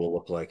Saints schedule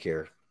look like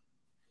here?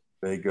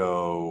 They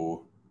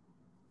go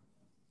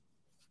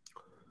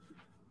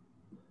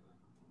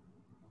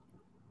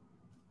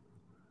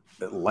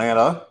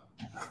Atlanta.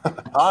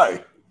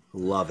 Hi.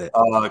 Love it.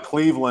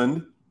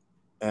 Cleveland,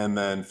 and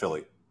then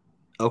Philly.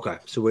 Okay,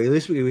 so at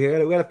least we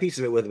got a piece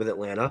of it with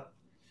Atlanta.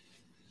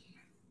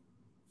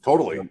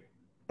 Totally.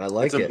 I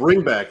like it. It's a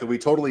bring back that we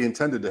totally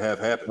intended to have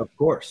happen. Of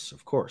course.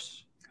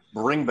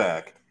 Bring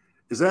back.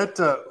 Is that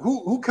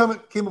who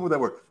came up with that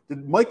word?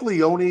 Did Mike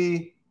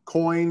Leone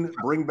coin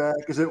bring back?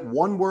 Is it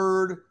 1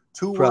 word,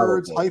 2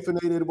 words,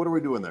 hyphenated? What are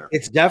we doing there?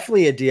 It's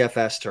definitely a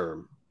DFS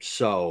term.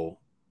 So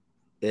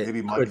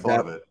maybe Mike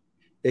thought of it.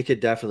 It could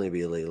definitely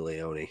be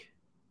Leone.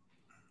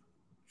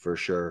 For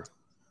sure.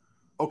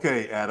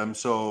 Okay, Adam.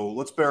 So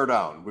let's bear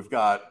down. We've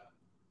got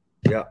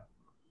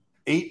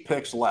 8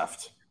 picks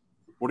left.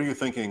 What are you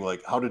thinking?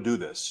 Like how to do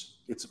this?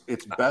 It's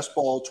best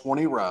ball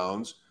 20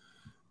 rounds.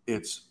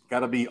 It's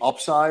got to be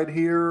upside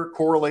here.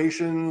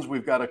 Correlations.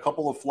 We've got a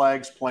couple of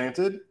flags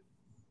planted.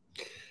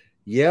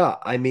 Yeah,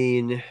 I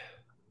mean,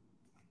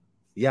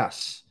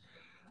 yes,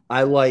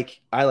 I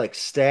like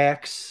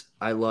stacks.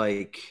 I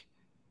like.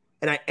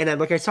 And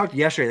like I talked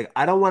yesterday, like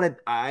I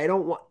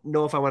don't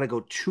know if I want to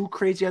go too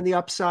crazy on the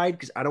upside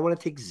because I don't want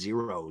to take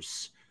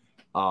zeros,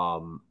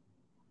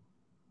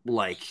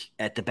 like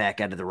at the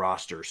back end of the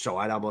roster. So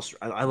I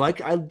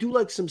do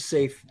like some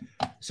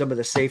of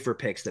the safer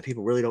picks that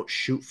people really don't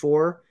shoot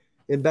for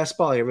in best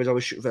ball. Everybody's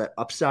always shooting for that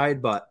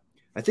upside, but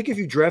I think if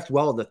you draft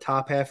well in the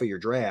top half of your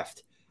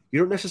draft, you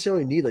don't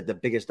necessarily need like the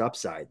biggest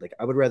upside. Like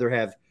I would rather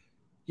have,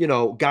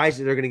 guys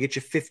that are going to get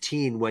you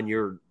 15 when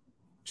your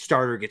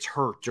starter gets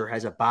hurt or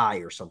has a bye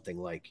or something.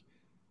 Like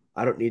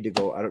I don't need to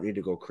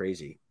go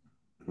crazy.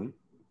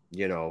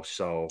 Mm-hmm.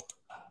 So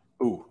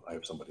I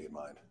have somebody in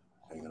mind.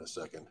 Hang on a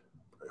second.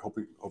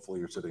 Hopefully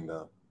you're sitting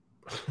down.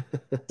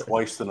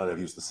 Twice tonight I've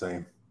used the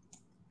same.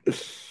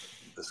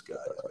 This guy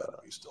has got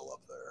to be still up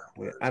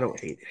there. I don't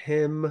hate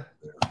him.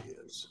 There he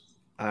is.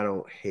 I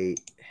don't hate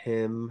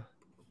him.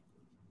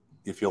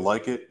 If you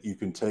like it, you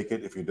can take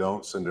it. If you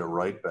don't, send it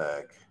right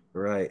back.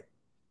 Right.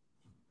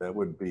 That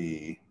would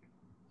be.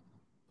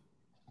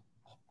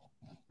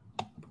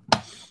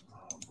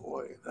 Oh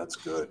boy, that's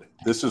good.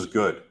 This is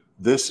good.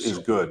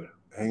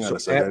 Hang on a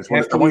second.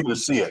 I want you to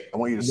see it.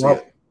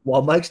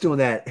 While Mike's doing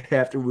that,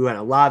 after we went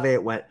Olave,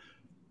 it went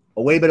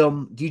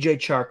Awaybitum, DJ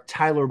Chark,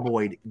 Tyler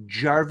Boyd,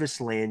 Jarvis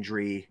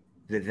Landry.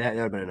 That would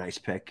have been a nice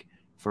pick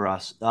for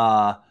us.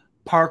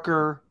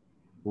 Parker,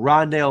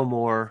 Rondale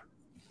Moore,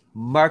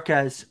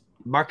 Marquez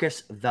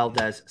Marcus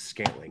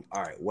Valdez-Scantling.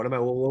 All right, what am I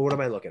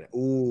looking at?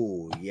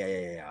 Ooh,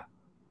 yeah.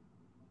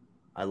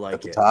 I like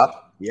at the it.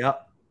 top.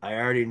 Yep, I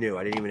already knew.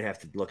 I didn't even have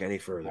to look any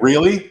further.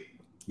 Really?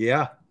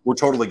 Yeah, we're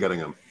totally getting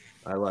him.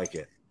 I like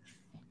it.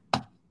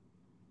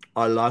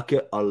 I like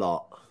it a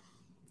lot.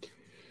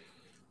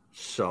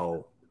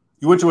 So,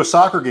 you went to a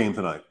soccer game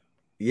tonight?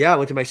 Yeah, I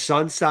went to my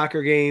son's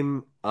soccer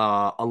game.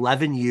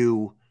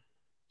 11U.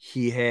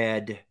 He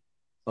had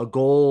a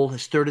goal,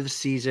 his third of the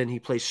season. He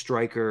plays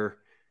striker,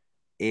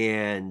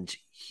 and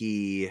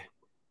he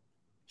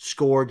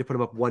scored to put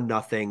him up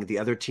 1-0. The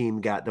other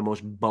team got the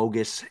most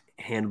bogus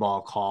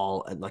handball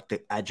call at like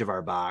the edge of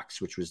our box,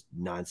 which was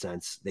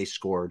nonsense. They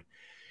scored,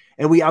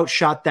 and we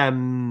outshot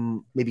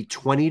them maybe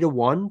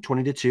 20-1,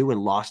 20-2,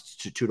 and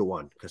lost to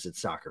 2-1 because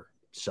it's soccer.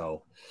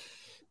 So,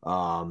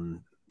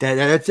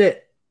 that's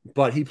it.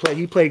 But he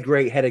played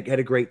great. Had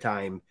a great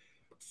time.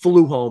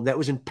 Flew home. That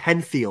was in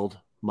Penfield,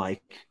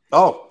 Mike.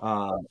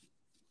 Oh,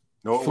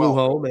 flew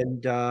home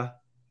and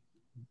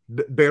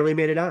barely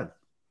made it on.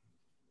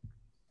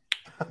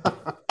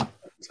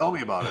 Tell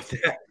me about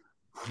it.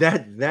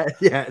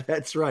 Yeah,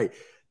 that's right.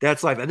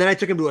 That's life. And then I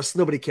took him to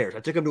nobody cares.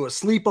 I took him to a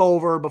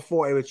sleepover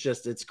before.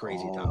 It's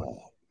crazy town.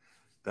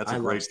 That's a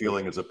great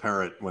feeling as a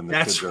parent when the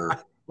kids are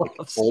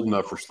old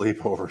enough for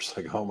sleepovers.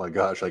 Like, oh my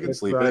gosh, I can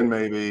sleep in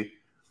maybe.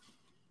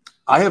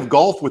 I have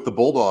golf with the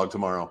Bulldog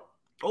tomorrow.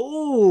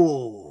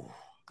 Oh,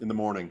 in the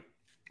morning.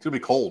 It's gonna be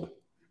cold.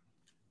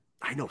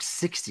 I know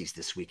 60s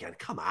this weekend.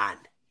 Come on.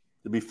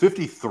 It'll be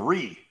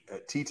 53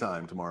 at tea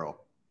time tomorrow.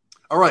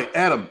 All right,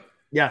 Adam.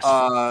 Yes.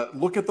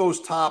 Look at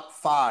those top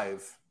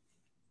 5.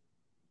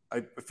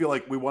 I feel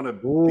like we want to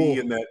be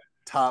in that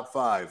top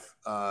 5.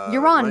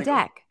 You're on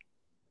deck.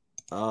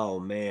 Oh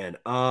man.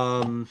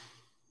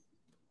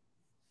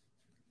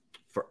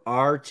 For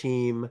our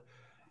team,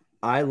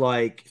 I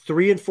like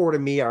 3 and 4 to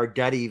me are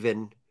dead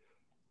even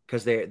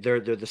because they're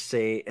the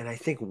same. And I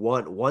think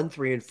 1,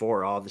 3, and 4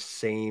 are all the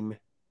same.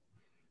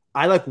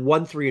 I like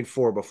 1, 3, and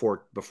 4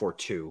 before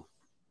 2.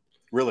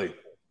 Really?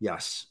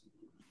 Yes.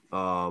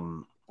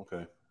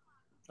 Okay.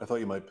 I thought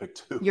you might pick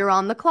 2. You're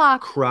on the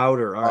clock.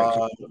 Crowder. All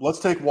right. Let's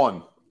take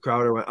 1.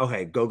 Crowder.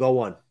 Okay. Go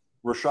 1.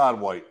 Rashad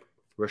White.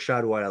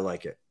 I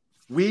like it.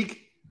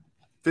 Week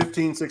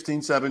 15,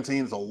 16,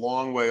 17 is a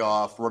long way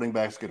off. Running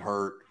backs get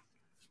hurt.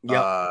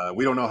 Yep.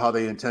 We don't know how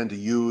they intend to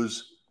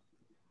use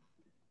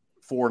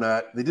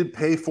Fournette. They did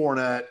pay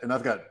Fournette, and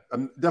I'm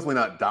definitely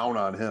not down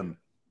on him,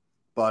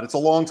 but it's a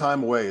long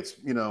time away. It's,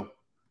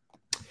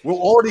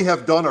 we'll already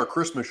have done our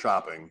Christmas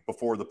shopping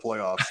before the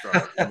playoffs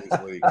start in these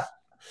leagues.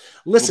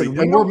 Listen,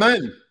 we're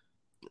men.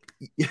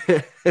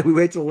 We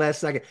wait till the last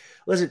second.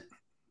 Listen,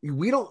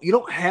 you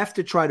don't have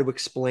to try to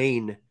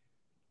explain,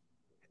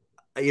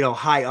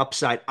 high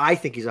upside. I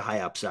think he's a high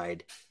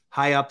upside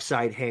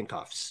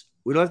handcuffs.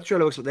 We don't have to try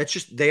to explain. That's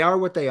just, they are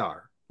what they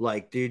are.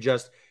 Like,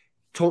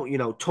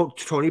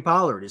 Tony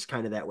Pollard is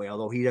kind of that way,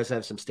 although he does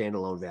have some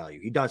standalone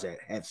value. He does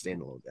have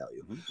standalone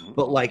value,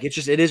 but like, it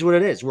is what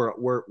it is.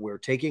 We're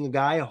taking a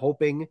guy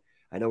hoping,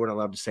 I know we're not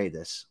allowed to say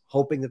this,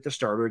 hoping that the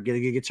starter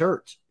gets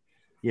hurt,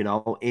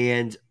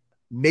 and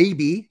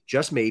maybe,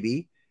 just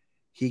maybe,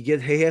 he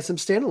has some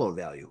standalone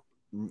value.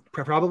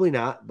 Probably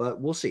not,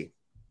 but we'll see.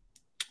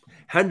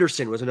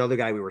 Henderson was another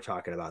guy we were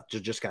talking about.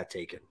 Just got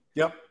taken.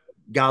 Yep.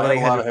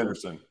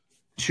 Henderson.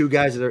 2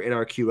 guys that are in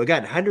our queue.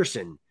 Again,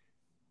 Henderson,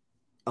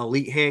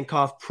 elite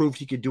handcuff, proved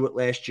he could do it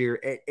last year.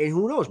 And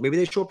who knows? Maybe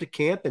they show up to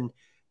camp and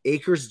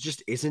Akers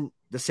just isn't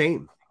the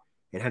same.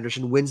 And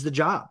Henderson wins the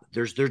job.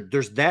 There's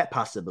that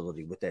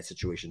possibility with that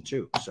situation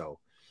too. So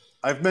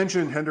I've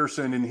mentioned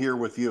Henderson in here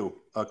with you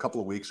a couple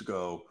of weeks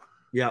ago.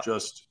 Yeah.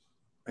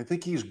 I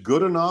think he's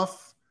good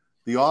enough.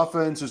 The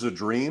offense is a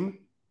dream.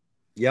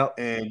 Yep.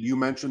 And you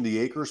mentioned the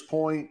Akers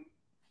point.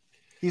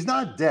 He's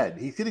not dead.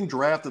 He's getting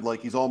drafted like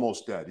he's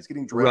almost dead. He's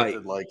getting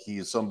drafted like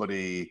he's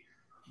somebody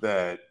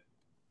that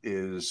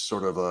is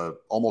sort of a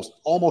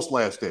almost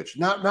last ditch.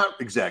 Not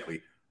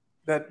exactly.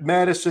 That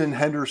Madison,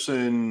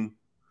 Henderson,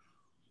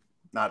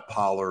 not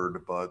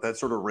Pollard, but that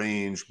sort of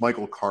range,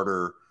 Michael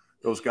Carter,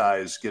 those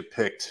guys get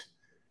picked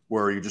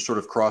where you're just sort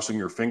of crossing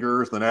your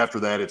fingers. Then after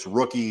that, it's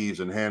rookies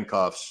and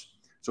handcuffs.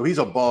 So he's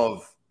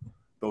above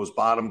those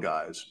bottom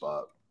guys.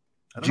 But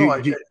I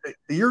don't know.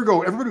 A year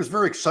ago, everybody was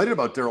very excited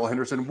about Darrell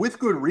Henderson with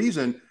good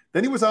reason.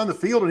 Then he was on the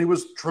field and he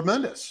was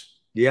tremendous.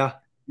 Yeah.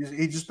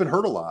 He's just been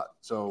hurt a lot.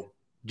 So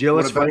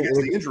what's funny?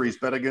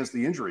 Bet against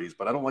the injuries,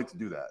 but I don't like to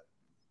do that.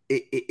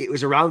 It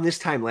was around this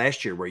time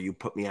last year where you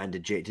put me on to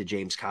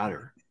James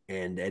Conner,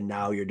 and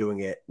now you're doing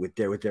it with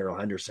Darrell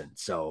Henderson.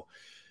 So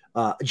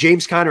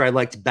James Conner I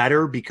liked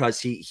better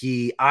because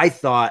I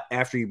thought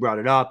after you brought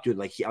it up, dude,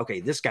 like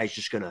this guy's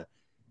just gonna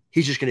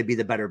be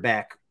the better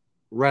back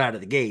right out of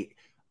the gate.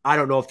 I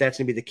don't know if that's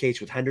gonna be the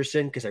case with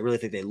Henderson because I really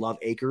think they love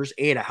Akers,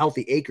 and a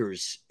healthy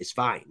Akers is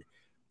fine,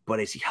 but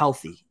is he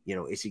healthy?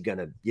 Is he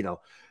gonna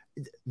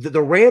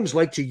the Rams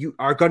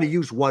are going to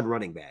use one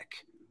running back.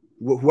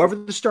 Whoever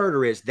the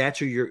starter is, that's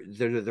who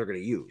they're going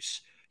to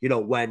use.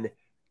 When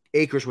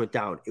Akers went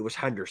down. It was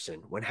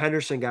Henderson. When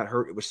Henderson got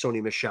hurt, it was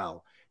Sony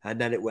Michel. And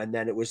then it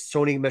was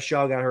Sony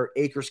Michel got hurt.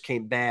 Akers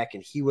came back,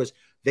 and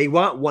they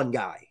want one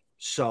guy.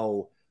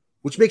 So,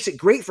 which makes it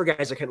great for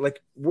guys that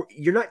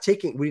you're not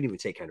taking. We didn't even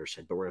take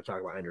Henderson, but we're going to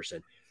talk about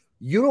Henderson.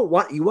 You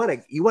want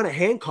to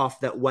handcuff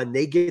that when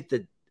they get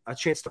a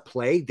chance to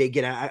play, they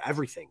get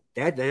everything.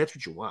 That's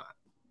what you want.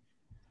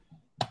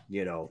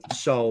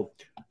 So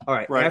all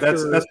right. Right.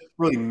 That's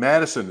really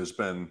Madison has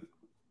been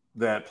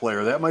that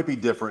player. That might be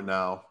different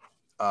now.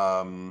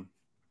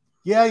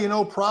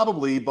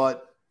 Probably,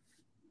 but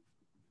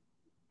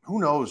who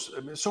knows?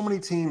 I mean, so many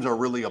teams are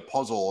really a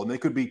puzzle, and they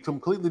could be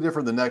completely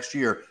different the next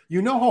year.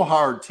 You know how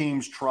hard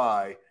teams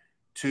try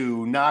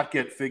to not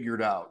get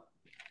figured out,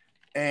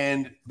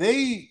 and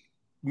they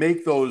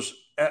make those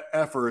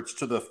efforts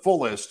to the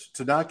fullest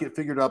to not get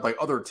figured out by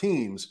other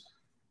teams.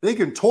 They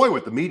can toy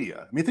with the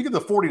media. I mean, think of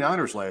the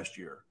 49ers last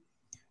year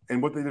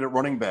and what they did at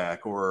running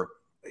back, or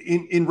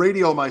in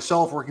radio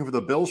myself working for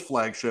the Bills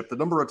flagship, the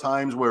number of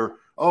times where,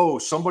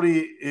 somebody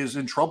is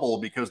in trouble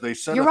because they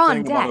said a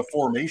thing about a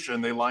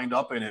formation they lined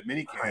up in at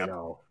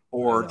minicamp,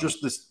 or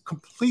just this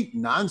complete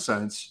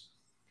nonsense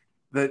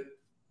that,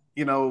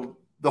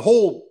 the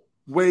whole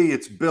way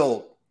it's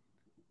built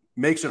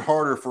makes it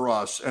harder for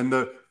us. And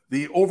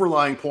the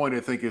overlying point,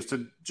 I think, is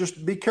to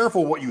just be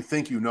careful what you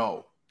think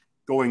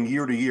going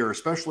year to year,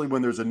 especially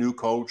when there's a new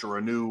coach or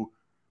a new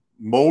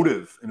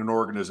motive in an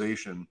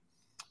organization.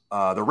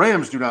 The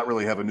Rams do not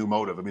really have a new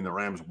motive. I mean, the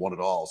Rams won it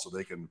all, so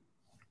they can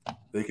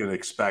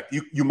expect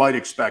you might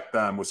expect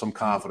them with some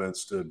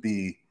confidence to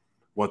be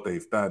what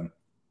they've been.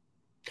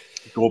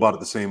 Go about it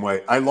the same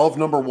way. I love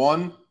number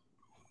one.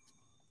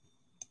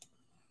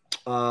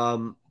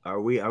 Are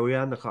we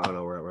on the clock?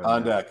 No, we're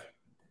on deck.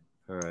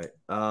 All right.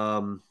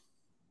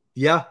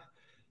 Yeah,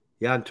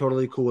 I'm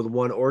totally cool with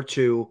one or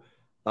two.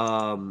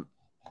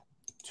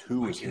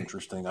 Two is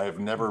interesting. I have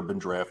never been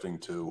drafting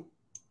two.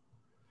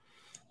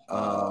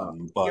 But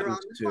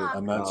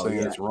I'm not saying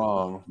it's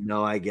wrong.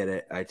 No, I get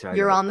it.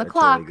 You're on the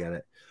clock. Totally get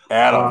it.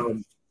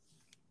 Adam,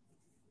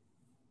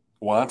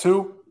 want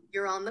to?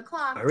 You're on the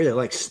clock. I really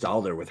like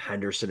Stalder with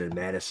Henderson and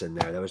Madison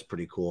there. That was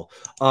pretty cool.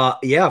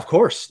 Yeah, of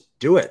course,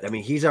 do it. I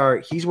mean, he's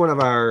a fan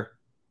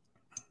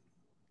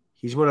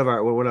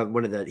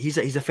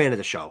of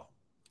the show.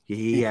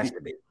 He has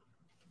to be.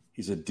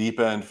 He's a deep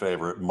end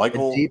favorite.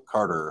 Michael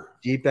Carter.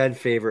 Deep end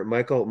favorite.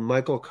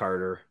 Michael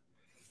Carter.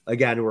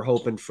 Again, we're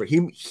hoping for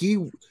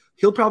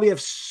he'll probably have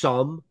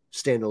some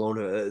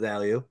standalone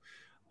value.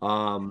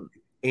 And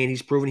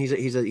he's proven he's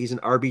an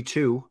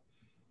RB2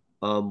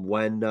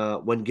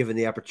 when given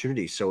the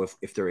opportunity. So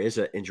if there is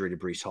an injury to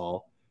Breece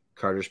Hall,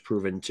 Carter's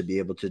proven to be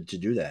able to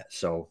do that.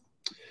 So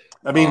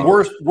I mean,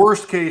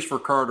 worst case for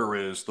Carter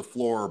is the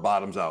floor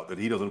bottoms out, that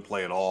he doesn't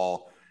play at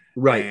all.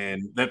 Right.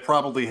 And that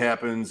probably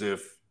happens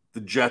if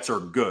the Jets are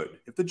good.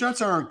 If the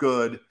Jets aren't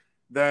good,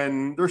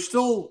 then there's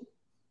still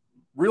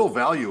real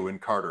value in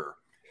Carter,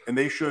 and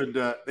they should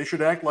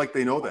act like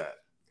they know that.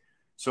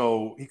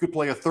 So he could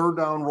play a third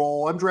down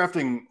role. I'm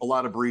drafting a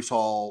lot of Breece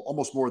Hall,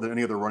 almost more than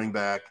any other running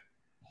back.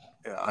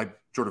 I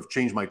sort of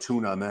changed my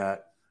tune on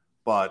that,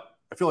 but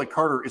I feel like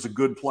Carter is a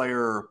good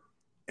player,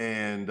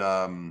 and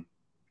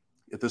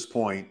at this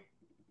point,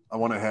 I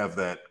want to have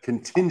that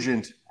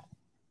contingent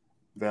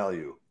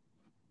value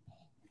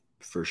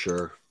for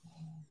sure.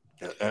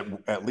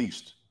 At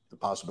least the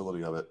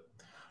possibility of it.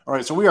 All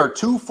right, so we are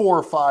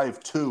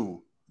 2-4-5-2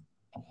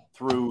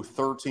 through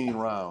 13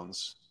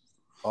 rounds.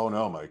 Oh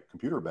no, my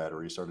computer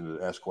battery started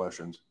to ask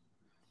questions.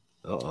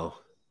 Uh-oh.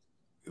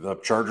 The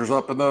charger's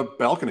up in the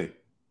balcony.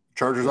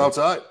 Charger's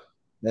outside.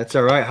 That's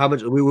all right. How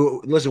much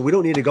listen, we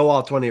don't need to go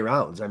all 20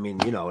 rounds. I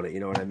mean, you know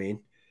what I mean?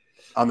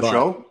 On the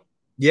show?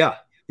 Yeah.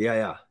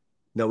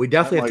 No, we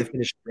definitely have to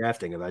finish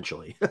drafting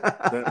eventually.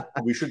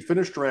 We should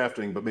finish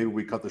drafting, but maybe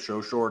we cut the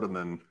show short and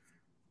then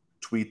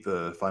tweet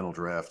the final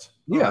draft.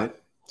 Yeah. Right.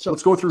 So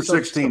let's go through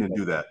 16 and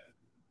do that.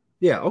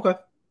 Yeah. Okay.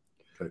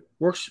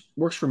 Works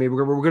for me.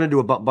 We're going to do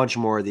a bunch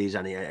more of these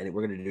and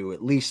we're going to do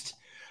at least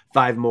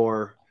 5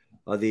 more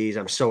of these.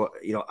 I'm so,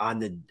 on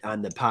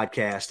the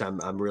podcast,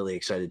 I'm really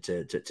excited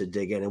to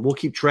dig in, and we'll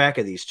keep track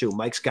of these too.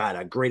 Mike's got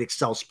a great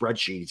Excel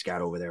spreadsheet he's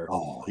got over there.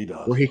 Oh, he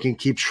does. Where he can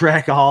keep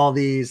track of all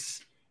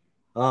these.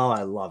 Oh,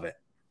 I love it.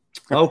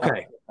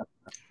 Okay.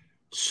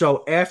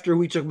 So after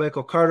we took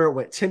Michael Carter, it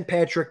went Tim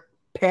Patrick,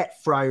 Pat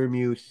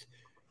Freiermuth,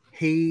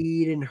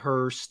 Hayden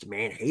Hurst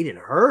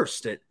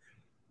at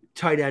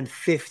tight end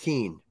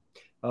 15,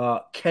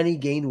 Kenny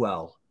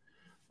Gainwell,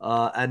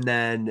 and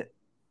then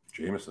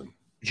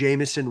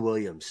Jameson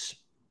Williams.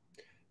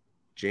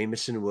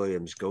 Jameson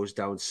Williams goes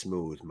down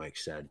smooth, Mike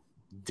said.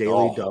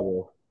 Daily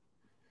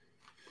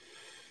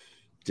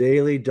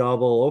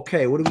double.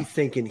 Okay, what are we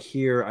thinking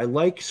here?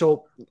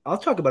 I'll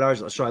talk about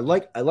ours. So I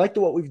like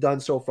what we've done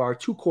so far.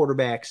 2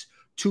 quarterbacks,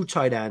 2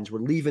 tight ends. We're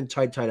leaving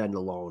tight end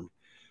alone.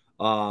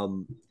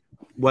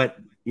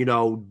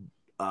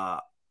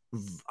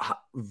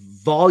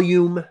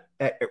 Volume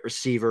at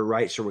receiver,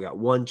 right? So we got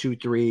 1, 2,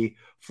 3,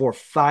 4,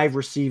 5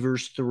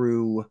 receivers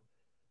through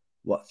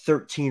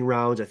 13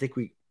 rounds. I think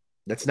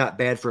that's not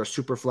bad for a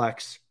super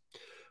flex.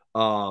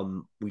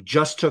 We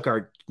just took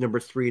our number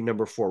 3 and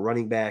number 4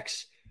 running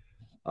backs.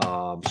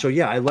 So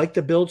yeah, I like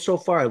the build so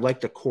far. I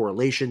like the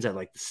correlations. I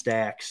like the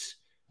stacks.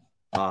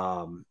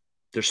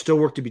 There's still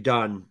work to be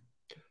done,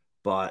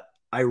 but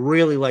I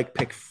really like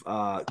pick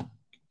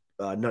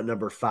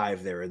number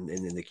 5 there in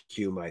the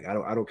queue, Mike.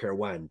 I don't care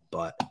when,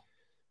 but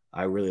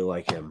I really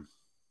like him.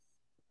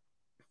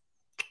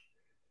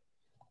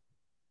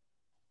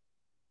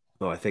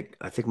 Oh, I think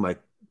Mike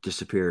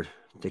disappeared.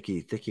 I think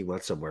he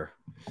went somewhere.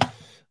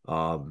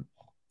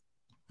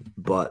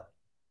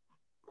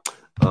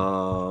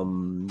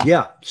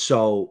 Yeah.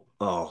 So,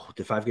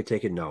 did 5 get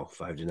taken? No,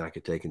 5 did not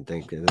get taken.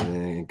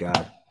 Thank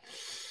God.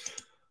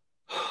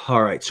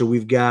 All right. So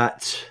we've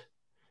got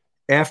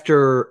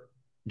after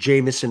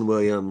Jamison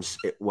Williams,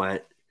 it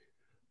went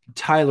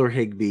Tyler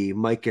Higbee,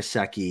 Mike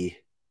Gesicki,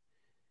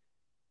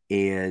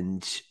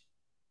 and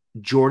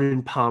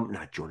Josh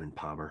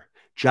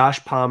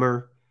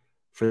Palmer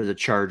for the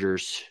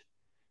Chargers,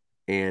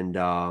 and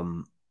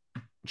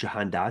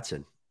Jahan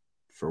Dotson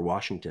for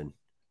Washington.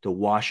 The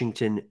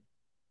Washington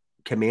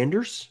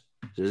Commanders?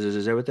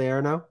 Is that what they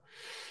are now?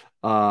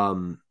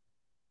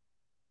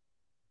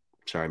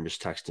 Sorry, I'm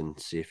just texting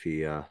to see if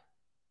he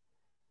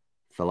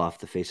fell off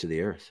the face of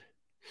the earth.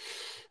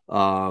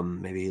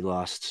 Maybe he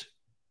lost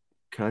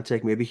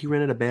contact. Maybe he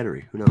ran out of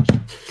battery. Who knows?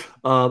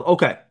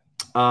 Okay.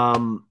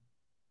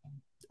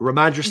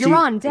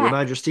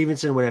 Ramondre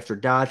Stevenson went after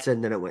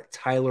Dotson. Then it went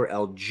Tyler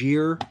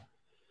Algier.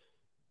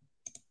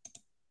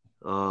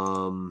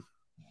 And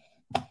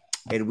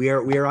we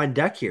are on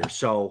deck here.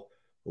 So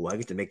I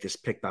get to make this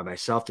pick by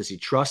myself. Does he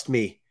trust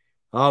me?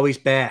 Oh, he's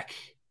back.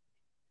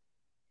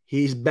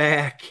 He's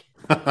back.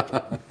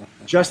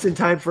 Just in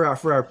time for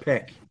our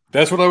pick.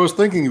 That's what I was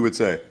thinking you would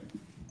say.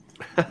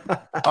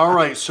 All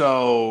right,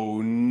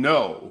 so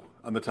no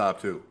on the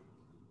top 2.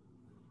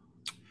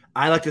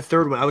 I like the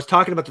third one. I was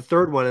talking about the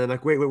third one, and I'm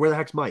like, wait, where the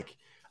heck's Mike?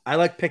 I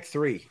like pick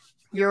 3.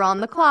 You're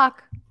on the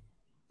clock.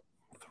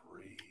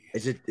 3.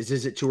 Is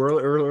it too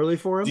early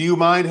for him? Do you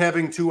mind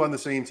having 2 on the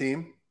same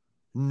team?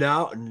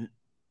 No,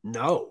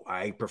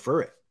 I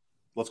prefer it.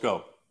 Let's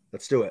go.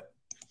 Let's do it.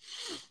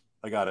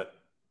 I got it.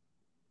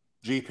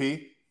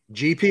 GP.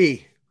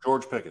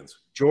 George Pickens.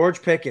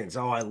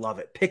 Oh, I love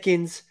it.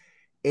 Pickens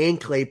and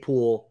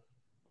Claypool.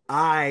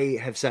 I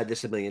have said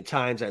this a million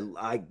times.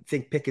 I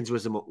think Pickens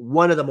was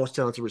one of the most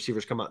talented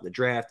receivers come out in the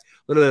draft. A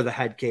little bit of the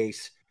head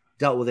case,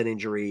 dealt with an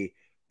injury.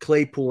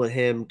 Claypool and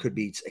him could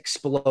be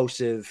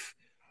explosive.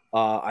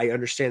 I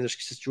understand there's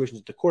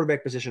situations at the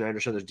quarterback position. I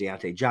understand there's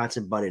Deontay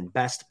Johnson, but in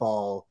best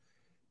ball,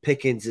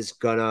 Pickens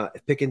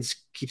if Pickens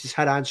keeps his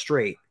head on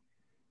straight,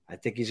 I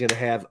think he's going to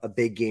have a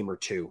big game or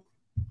two.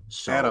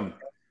 So, Adam,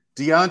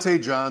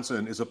 Deontay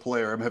Johnson is a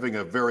player I'm having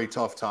a very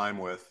tough time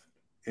with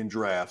in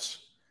drafts.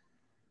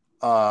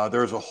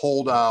 There's a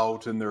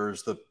holdout and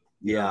there's the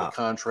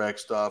contract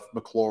stuff.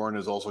 McLaurin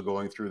is also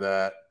going through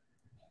that.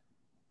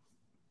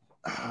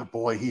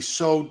 Boy, he's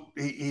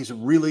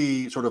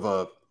really sort of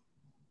a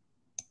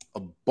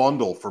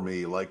bundle for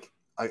me. Like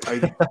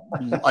I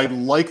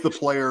like the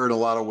player in a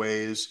lot of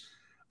ways.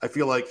 I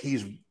feel like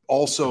he's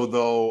also,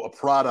 though, a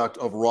product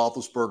of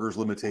Roethlisberger's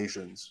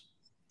limitations,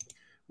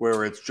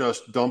 where it's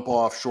just dump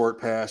off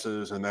short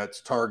passes and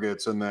that's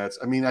targets and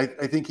I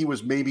think he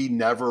was maybe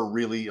never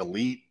really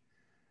elite.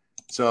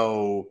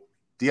 So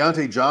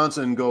Deontay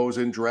Johnson goes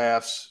in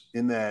drafts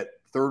in that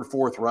 3rd,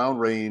 4th round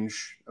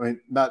range. I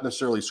mean, not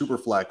necessarily super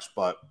flex,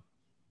 but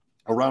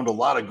around a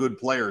lot of good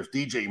players.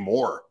 DJ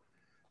Moore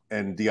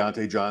and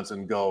Deontay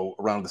Johnson go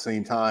around the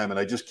same time. And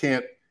I just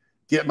can't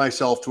get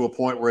myself to a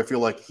point where I feel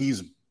like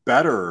he's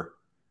better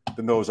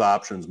than those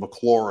options,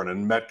 McLaurin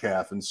and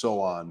Metcalf and so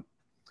on.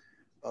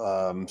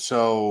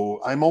 So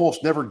I'm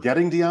almost never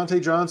getting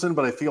Deontay Johnson,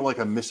 but I feel like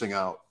I'm missing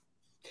out.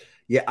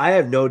 Yeah, I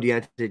have no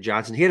Deontay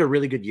Johnson. He had a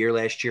really good year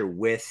last year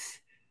with,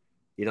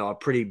 a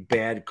pretty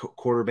bad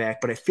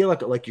quarterback. But I feel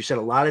like you said,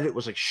 a lot of it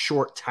was like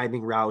short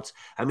timing routes.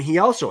 I mean, he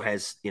also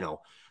has,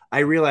 I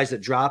realize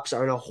that drops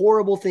aren't a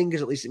horrible thing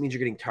because at least it means you're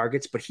getting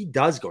targets. But he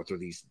does go through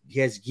these.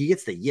 He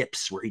gets the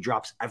yips where he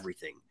drops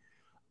everything.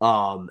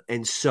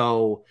 And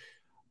so,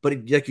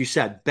 but like you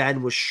said,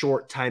 Ben was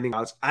short timing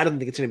routes. I don't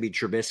think it's going to be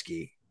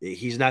Trubisky.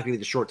 He's not going to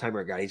be the short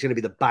timer guy. He's going to be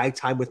the buy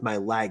time with my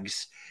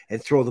legs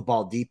and throw the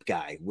ball deep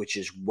guy, which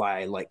is why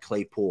I like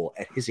Claypool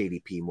at his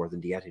ADP more than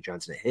Deontay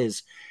Johnson at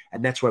his.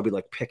 And that's why we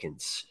like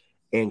Pickens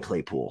and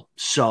Claypool.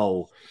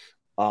 So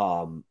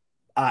I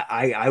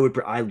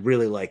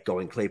really like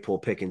going Claypool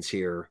Pickens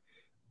here.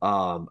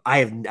 I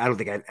don't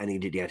think I have any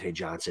Deontay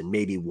Johnson,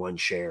 maybe one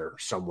share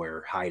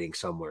somewhere hiding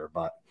somewhere,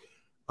 but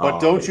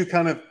don't you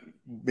kind of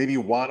maybe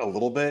want a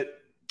little bit?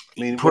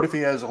 I mean, what if he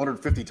has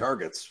 150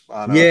 targets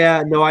on I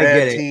get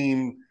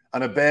it.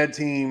 On a bad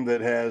team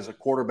that has a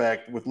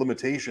quarterback with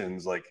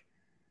limitations? Like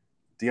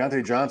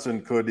Deontay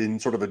Johnson could, in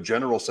sort of a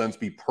general sense,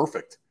 be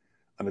perfect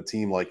on a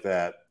team like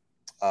that.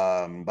 But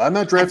I'm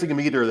not drafting him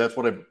either. That's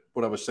what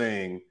I was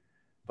saying.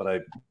 But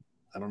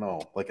I don't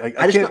know. Like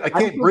I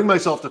can't bring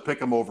myself to pick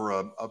him over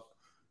a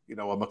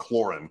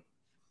McLaurin.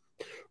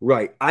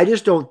 Right. I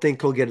just don't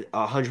think he'll get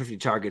 150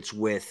 targets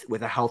with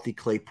a healthy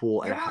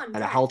Claypool and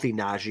a healthy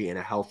Najee and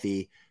a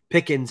healthy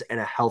Pickens and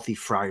a healthy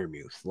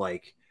Freiermuth.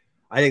 Like,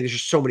 I think there's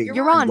just so many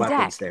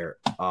weapons there.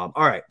 All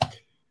right.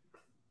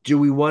 Do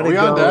we want to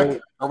go?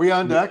 Deck? Are we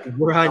on deck?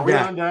 We're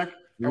on deck.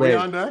 Are we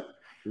on deck?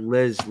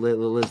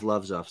 Liz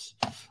loves us.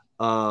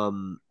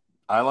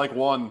 I like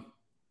one.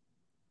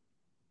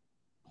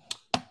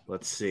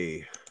 Let's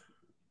see.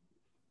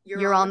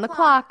 You're on the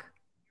clock.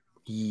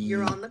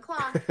 You're on the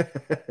clock.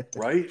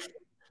 Right?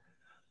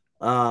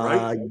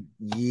 Right?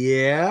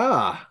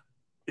 Yeah.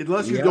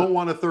 Unless you don't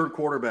want a third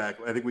quarterback,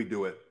 I think we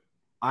do it.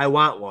 I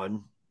want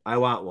one.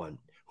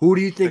 Who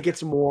do you think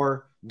gets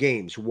more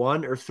games?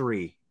 1 or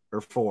 3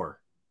 or 4?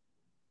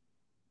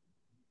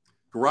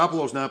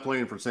 Garoppolo's not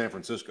playing for San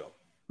Francisco.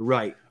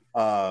 Right.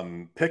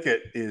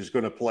 Pickett is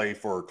going to play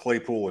for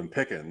Claypool and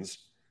Pickens.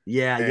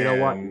 Yeah, you know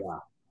what? Yeah.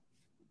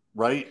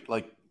 Right?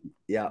 Like,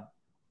 yeah.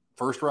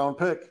 First round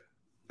pick.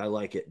 I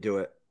like it. Do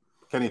it.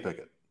 Kenny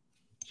Pickett.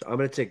 So I'm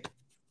going to take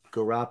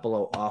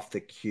Garoppolo off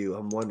the queue.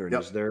 I'm wondering,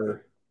 is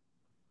the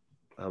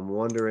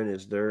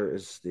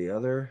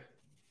other?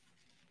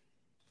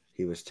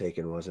 He was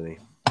taken, wasn't he?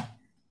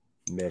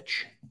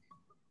 Mitch.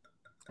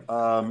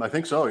 I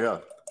think so, yeah.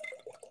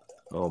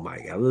 Oh my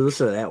God.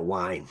 Listen to that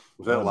wine.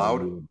 Was that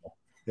loud?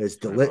 It's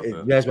delicious.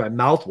 It has my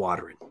mouth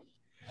watering.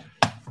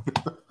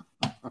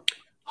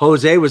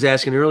 Jose was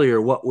asking earlier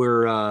what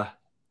we're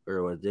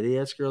or what did he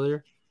ask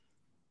earlier?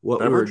 What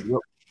we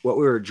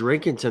were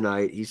drinking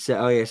tonight. He said,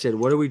 I said,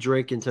 what are we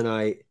drinking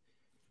tonight?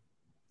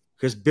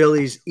 Because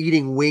Billy's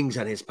eating wings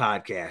on his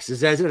podcast. Is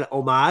that an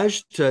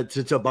homage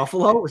to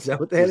Buffalo? Is that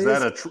what that is?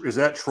 Is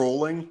that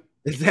trolling?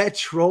 Is that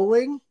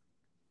trolling?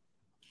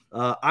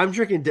 I'm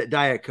drinking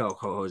Diet Coke,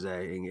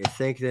 Jose.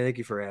 Thank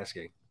you for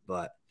asking.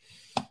 But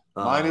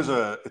mine is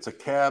it's a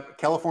cab,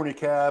 California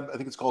cab. I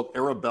think it's called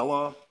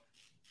Arabella.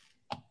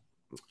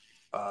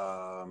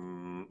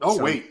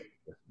 Wait.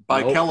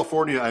 By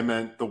California, I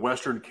meant the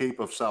Western Cape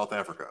of South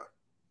Africa.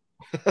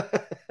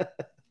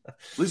 At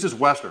least it's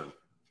Western.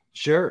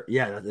 Sure.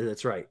 Yeah,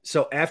 that's right.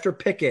 So after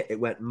Pickett, it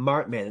went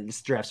man,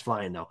 this draft's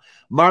flying now.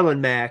 Marlon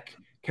Mack,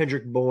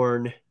 Kendrick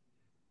Bourne,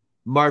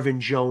 Marvin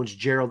Jones,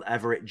 Gerald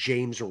Everett,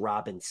 James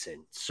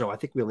Robinson. So I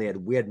think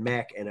we had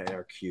Mack in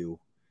our queue.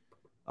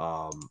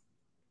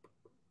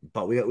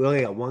 But we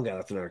only got one guy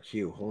left in our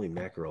queue. Holy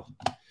mackerel.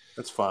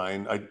 That's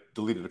fine. I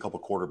deleted a couple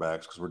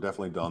quarterbacks because we're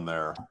definitely done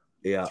there.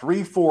 Yeah.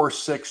 3, 4,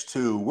 6,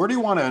 2. Where do you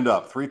want to end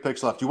up? 3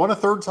 picks left. Do you want a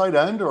third tight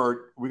end, or are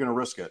we going to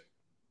risk it?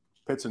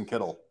 Pitts and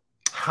Kittle.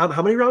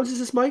 How many rounds is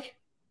this, Mike?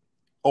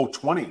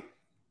 20. I think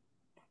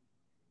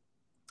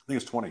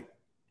it's 20.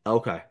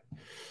 Okay.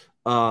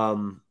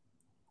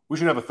 We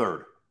should have a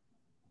third.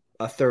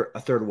 A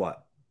third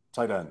what?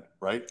 Tight end,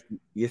 right?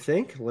 You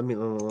think? Let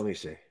me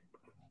see.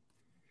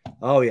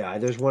 Oh yeah,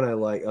 there's one I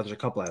like. There's a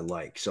couple I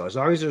like. So as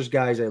long as there's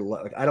guys I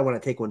like, I don't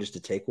want to take one just to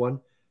take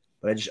one,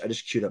 but I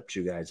just queued up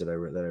 2 guys that I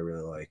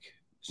really like.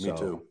 So, me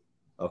too.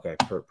 Okay,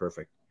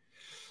 perfect.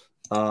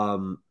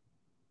 All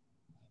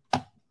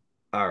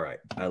right,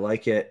 I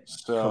like it.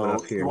 So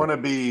you want to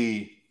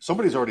be?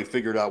 Somebody's already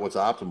figured out what's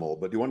optimal,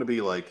 but do you want to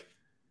be like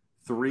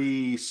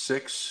 3,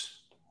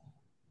 6,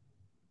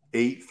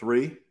 8,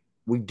 3?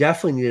 We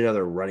definitely need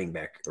another running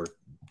back or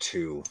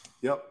 2.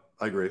 Yep,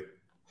 I agree.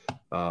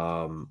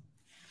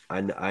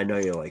 I know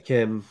you like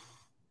him,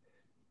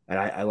 and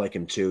I like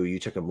him too. You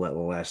took him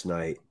last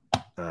night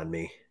on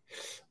me.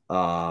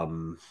 I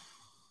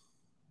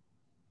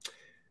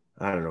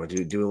don't know.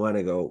 Do we want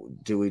to go?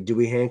 Do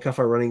we handcuff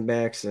our running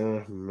backs?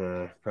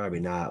 Probably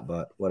not,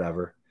 but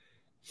whatever.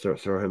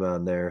 Throw him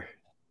on there.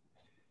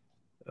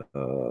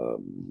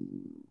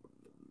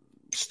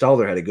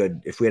 Stalder had a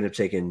good. If we end up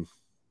taking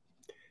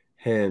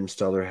him,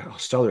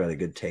 Stalder had a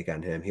good take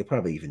on him. He'll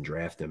probably even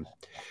draft him.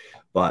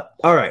 But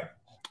all right.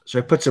 So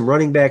I put some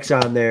running backs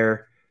on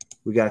there.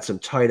 We got some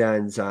tight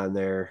ends on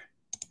there.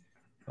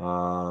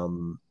 I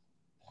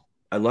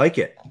like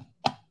it.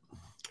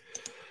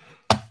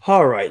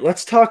 All right,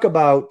 let's talk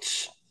about.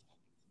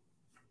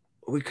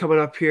 Are we coming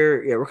up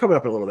here? Yeah, we're coming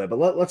up a little bit, but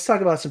let's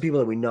talk about some people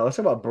that we know. Let's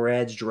talk about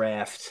Brad's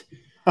draft.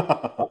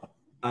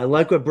 I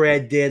like what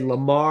Brad did.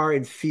 Lamar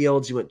and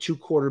Fields. He went 2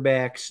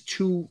 quarterbacks,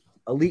 2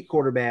 elite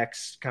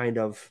quarterbacks, kind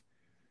of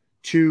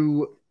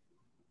 2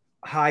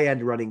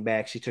 high-end running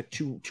backs. He took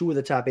two of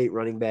the top 8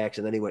 running backs,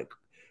 and then he went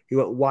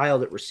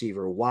wild at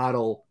receiver.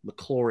 Waddle,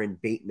 McLaurin,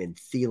 Bateman,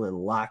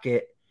 Thielen,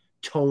 Lockett,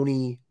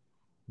 Tony,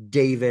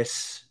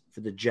 Davis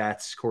for the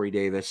Jets, Corey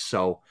Davis.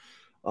 So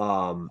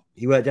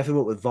he definitely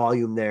went with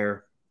volume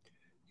there.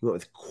 He went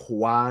with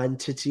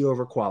quantity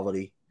over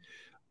quality.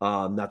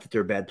 Not that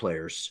they're bad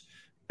players.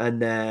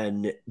 And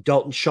then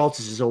Dalton Schultz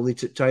is his only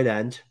tight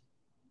end.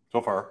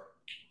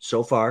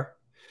 So far.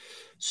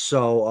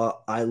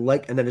 So I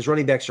like, and then his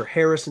running backs are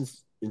Harrison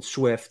and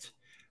Swift,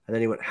 and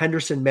then he went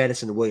Henderson,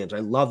 Madison, Williams. I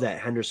love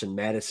that Henderson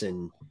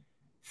Madison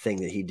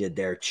thing that he did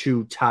there.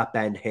 2 top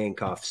end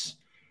handcuffs,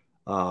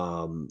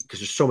 because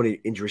there's so many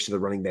injuries to the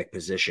running back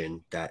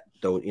position that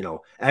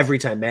though every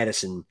time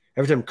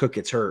Cook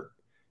gets hurt,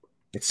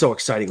 It's so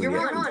exciting when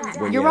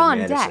you're on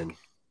Madison. deck.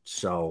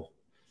 So,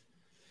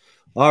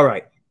 all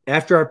right.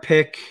 After our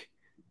pick,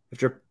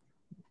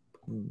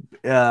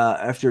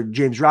 after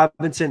James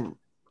Robinson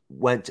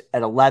went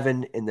at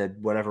 11 in the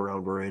whatever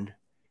round we're in,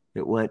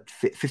 it went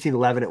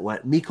 15-11. It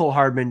went Mecole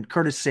Hardman,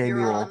 Curtis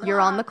Samuel. You're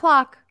on the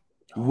clock.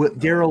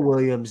 Darrell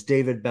Williams,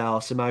 David Bell,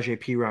 Samaje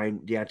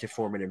Perine, Deontay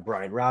Foreman, and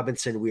Brian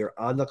Robinson. We are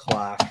on the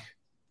clock.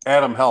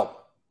 Adam,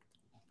 help.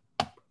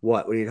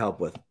 What? We need help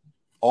with?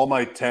 All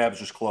my tabs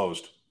just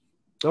closed.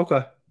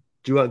 Okay.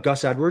 Do you want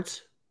Gus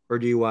Edwards or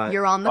do you want?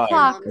 You're on the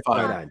clock.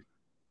 Fine.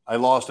 I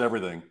lost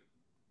everything.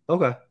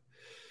 Okay.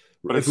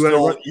 But it's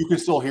still, you can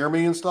still hear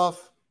me and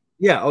stuff?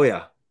 Yeah. Oh,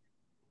 yeah.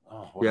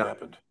 Oh, what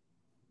happened?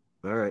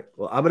 All right.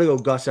 Well, I'm going to go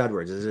Gus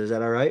Edwards. Is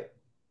that all right?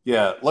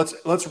 Yeah.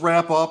 Let's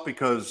wrap up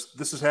because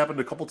this has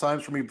happened a couple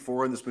times for me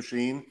before in this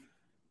machine,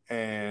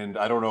 and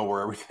I don't know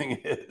where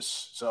everything is,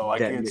 so I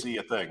can't see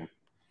a thing.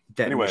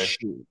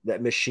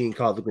 That machine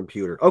called the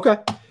computer. Okay.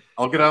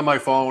 I'll get on my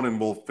phone and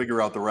we'll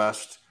figure out the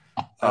rest.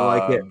 I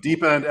like it.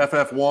 Deep End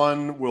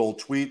FF1 will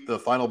tweet the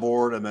final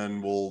board, and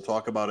then we'll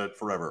talk about it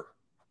forever.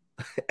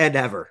 And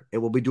ever.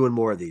 And we'll be doing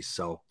more of these.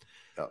 So,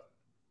 yeah.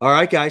 All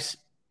right, guys.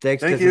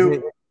 Thank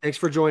you. Thanks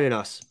for joining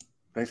us.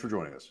 Thanks for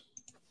joining us.